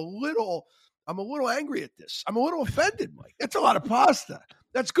 I'm a little angry at this. I'm a little offended, Mike. That's a lot of pasta.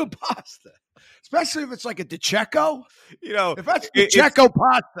 That's good pasta, especially if it's like a DiCecco. If that's DiCecco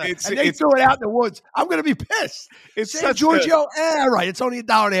pasta and they threw it out in the woods, I'm going to be pissed. It's San Giorgio, right? It's only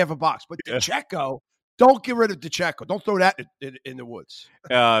 $1.50 a box, but DiCecco, don't get rid of DiCecco. Don't throw that in the woods.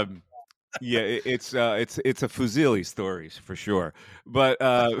 It's a Fusilli story for sure. But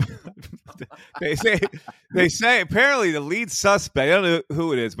they say apparently the lead suspect. I don't know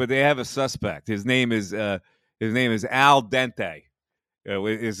who it is, but they have a suspect. His name is Al Dente.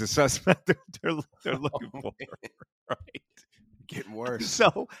 Is the suspect they're looking for, right? Getting worse.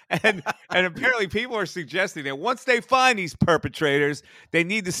 So, and apparently people are suggesting that once they find these perpetrators, they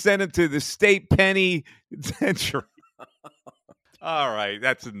need to send them to the state penitentiary. All right,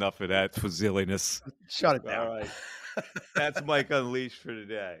 that's enough of that fuzilliness. Shut it down. All right, that's Mike Unleashed for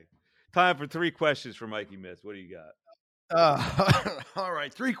today. Time for 3 questions for Mikey Miss. What do you got? All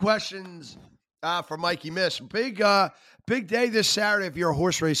right, 3 questions. For Mikey Miss. Big day this Saturday if you're a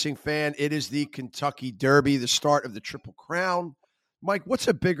horse racing fan. It is the Kentucky Derby, the start of the Triple Crown. Mike, what's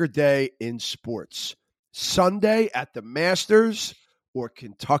a bigger day in sports? Sunday at the Masters or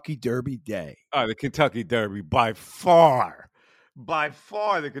Kentucky Derby Day? The Kentucky Derby, by far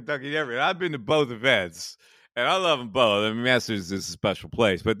the Kentucky Derby. I've been to both events, and I love them both. I mean, Masters is a special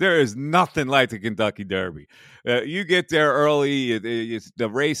place, but there is nothing like the Kentucky Derby. You get there early. The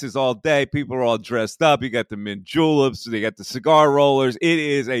race is all day. People are all dressed up. You got the mint juleps. They got the cigar rollers. It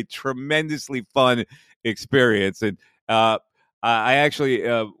is a tremendously fun experience. And I actually,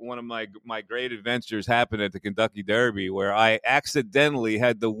 one of my great adventures happened at the Kentucky Derby where I accidentally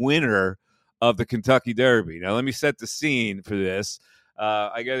had the winner of the Kentucky Derby. Now, let me set the scene for this.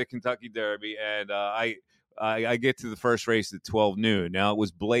 I go to the Kentucky Derby, and I get to the first race at 12 noon. Now, it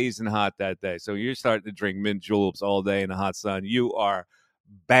was blazing hot that day. So you're starting to drink mint juleps all day in the hot sun. You are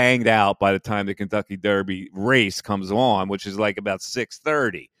banged out by the time the Kentucky Derby race comes on, which is like about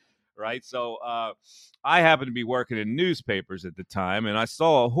 6:30, right? So I happened to be working in newspapers at the time, and I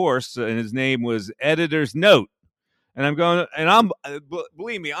saw a horse, and his name was Editor's Note. And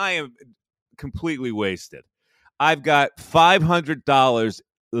believe me, I am completely wasted. I've got $500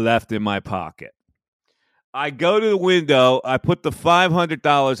 left in my pocket. I go to the window. I put the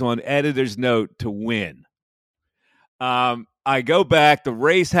 $500 on Editor's Note to win. I go back. The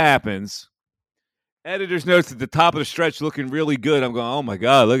race happens. Editor's Note's at the top of the stretch looking really good. I'm going, oh, my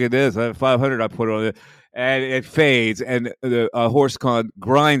God, look at this. I have $500 I put on it. And it fades, and a horse called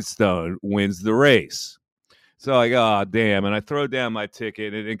Grindstone wins the race. So I go, oh, damn. And I throw down my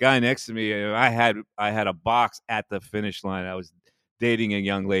ticket. And the guy next to me, I had a box at the finish line. I was dating a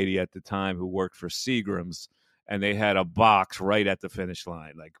young lady at the time who worked for Seagram's, and they had a box right at the finish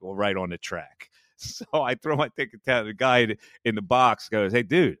line, like right on the track. So I throw my ticket down. The guy in the box goes, hey,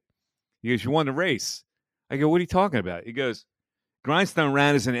 dude. He goes, you won the race. I go, what are you talking about? He goes, Grindstone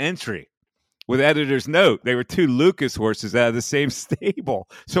ran as an entry with Editor's Note. They were 2 Lucas horses out of the same stable.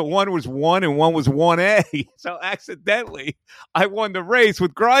 So one was 1 and one was 1A. So accidentally, I won the race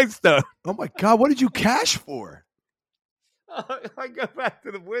with Grindstone. Oh, my God. What did you cash for? I go back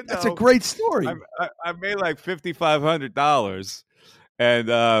to the window. That's a great story. I made like $5,500. And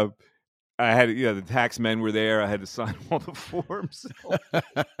I had, the tax men were there. I had to sign all the forms.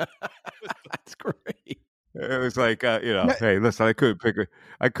 That's great. It was like, hey, listen, I couldn't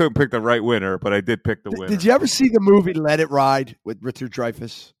pick the right winner, but I did pick the winner. Did you ever see the movie Let It Ride with Richard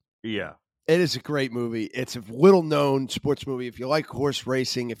Dreyfuss? Yeah. It is a great movie. It's a little-known sports movie. If you like horse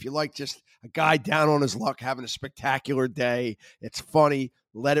racing, if you like just a guy down on his luck having a spectacular day, it's funny.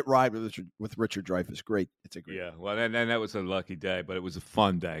 Let It Ride with Richard Dreyfuss. Great. It's a great movie. Well, and that was a lucky day, but it was a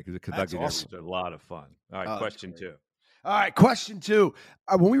fun day because the Kentucky Derby awesome. was a lot of fun. All right, question 2. All right, question 2.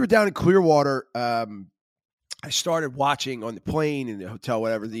 When we were down in Clearwater, I started watching on the plane, in the hotel,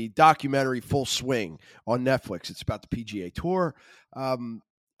 whatever, the documentary Full Swing on Netflix. It's about the PGA Tour.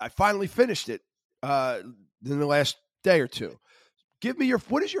 I finally finished it in the last day or two. Give me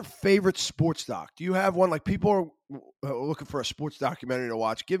what is your favorite sports doc? Do you have one? Like, people are looking for a sports documentary to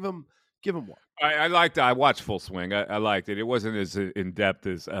watch. Give them one. I liked it. I watched Full Swing. I liked it. It wasn't as in depth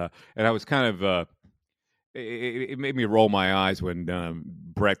as, and I was kind of. It made me roll my eyes when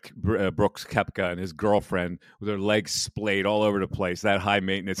Brooks Koepka and his girlfriend with her legs splayed all over the place. That high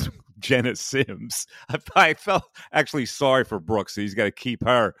maintenance Jenna Sims. I felt actually sorry for Brooks. He's got to keep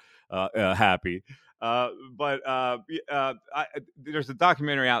her happy. But there's a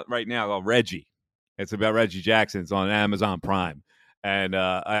documentary out right now called Reggie. It's about Reggie Jackson. It's on Amazon Prime. And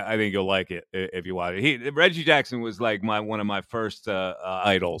I think you'll like it if you watch it. Reggie Jackson was like one of my first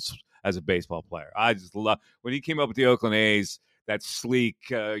idols as a baseball player. I just love when he came up with the Oakland A's, that sleek,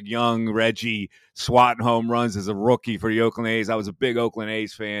 young Reggie swatting home runs as a rookie for the Oakland A's. I was a big Oakland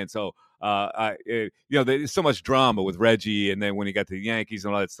A's fan. So, there's so much drama with Reggie, and then when he got to the Yankees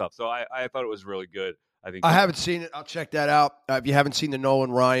and all that stuff. So I thought it was really good. I haven't seen it. I'll check that out. If you haven't seen the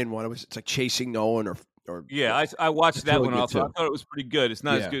Nolan Ryan one, it's like Chasing Nolan or yeah, I watched that really one also. I thought it was pretty good. It's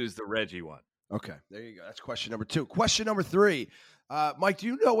not as good as the Reggie one. Okay, there you go. That's question number 2. Question number 3. Mike, do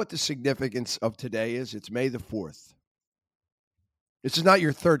you know what the significance of today is? It's May the 4th. This is not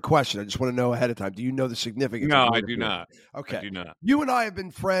your third question. I just want to know ahead of time. Do you know the significance? No, I do not. Okay. I do not. You and I have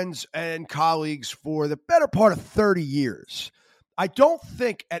been friends and colleagues for the better part of 30 years. I don't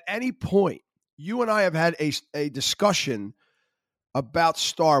think at any point you and I have had a discussion about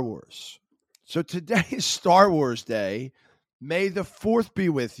Star Wars. So today is Star Wars Day. May the 4th be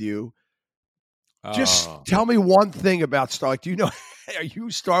with you. Just tell me one thing about Star Wars. Do you know, are you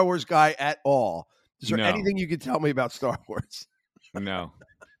a Star Wars guy at all? Is there anything you can tell me about Star Wars? No.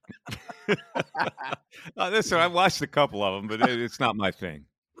 Listen, I watched a couple of them, but it's not my thing.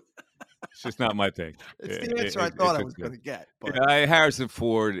 It's just not my thing. It's the answer I thought I was going to get. But. Harrison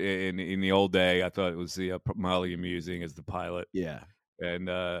Ford in the old day, I thought it was mildly amusing as the pilot. Yeah. And,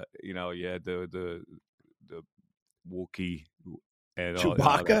 the Wookiee. And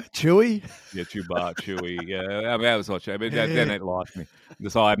Chewbacca? Chewie? Yeah, Chewie. Yeah, I mean, that was all. I mean, then it lost me.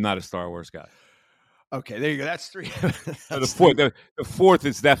 That's all. I'm not a Star Wars guy. Okay, there you go. That's 3. The fourth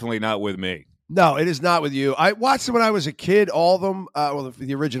is definitely not with me. No, it is not with you. I watched them when I was a kid, all of them.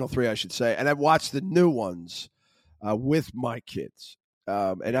 The original 3, I should say. And I've watched the new ones with my kids.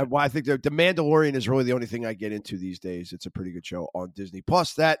 And I think The Mandalorian is really the only thing I get into these days. It's a pretty good show on Disney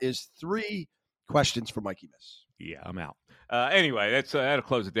Plus. That is 3 questions for Mikey Miss. Yeah, I'm out. Anyway, that'll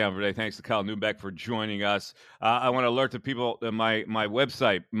close it down for today. Thanks to Kyle Neubeck for joining us. I want to alert the people that my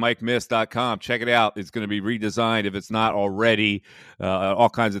website, MikeMiss.com. Check it out. It's going to be redesigned if it's not already. All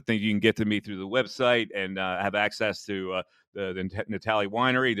kinds of things you can get to me through the website and have access to the Natali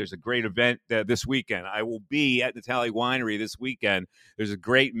Winery. There's a great event this weekend. I will be at Natali Winery this weekend. There's a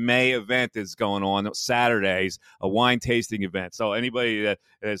great May event that's going on Saturdays, a wine tasting event. So anybody that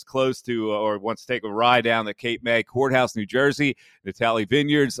is close to or wants to take a ride down the Cape May Courthouse, New Jersey, Natali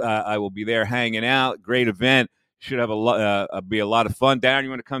Vineyards, I will be there hanging out. Great event. Should have be a lot of fun. Darren, you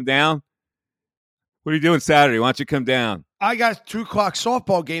want to come down? What are you doing Saturday? Why don't you come down? I got a 2:00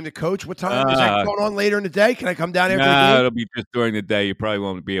 softball game to coach. What time is that going on later in the day? Can I come down after the game? It'll be just during the day. You probably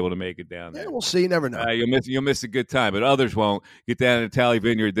won't be able to make it down there. Yeah, we'll see. You never know. You'll miss a good time, but others won't. Get down to Natali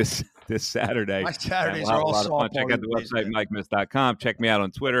Vineyard this Saturday. My Saturdays are all softball. Check out the website, MikeMiss.com. Check me out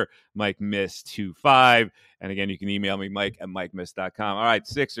on Twitter, MikeMiss25. And again, you can email me, Mike@MikeMiss.com. All right,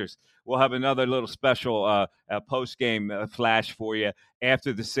 Sixers. We'll have another little special post-game flash for you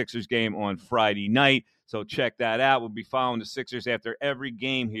after the Sixers game on Friday night. So check that out. We'll be following the Sixers after every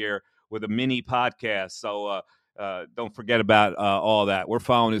game here with a mini podcast. So don't forget about all that. We're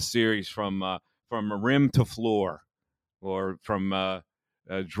following this series from rim to floor, or from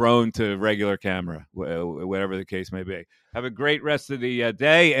drone to regular camera, whatever the case may be. Have a great rest of the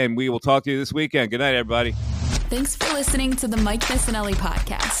day, and we will talk to you this weekend. Good night, everybody. Thanks for listening to the Mike Missanelli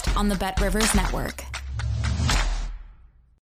podcast on the Bet Rivers Network.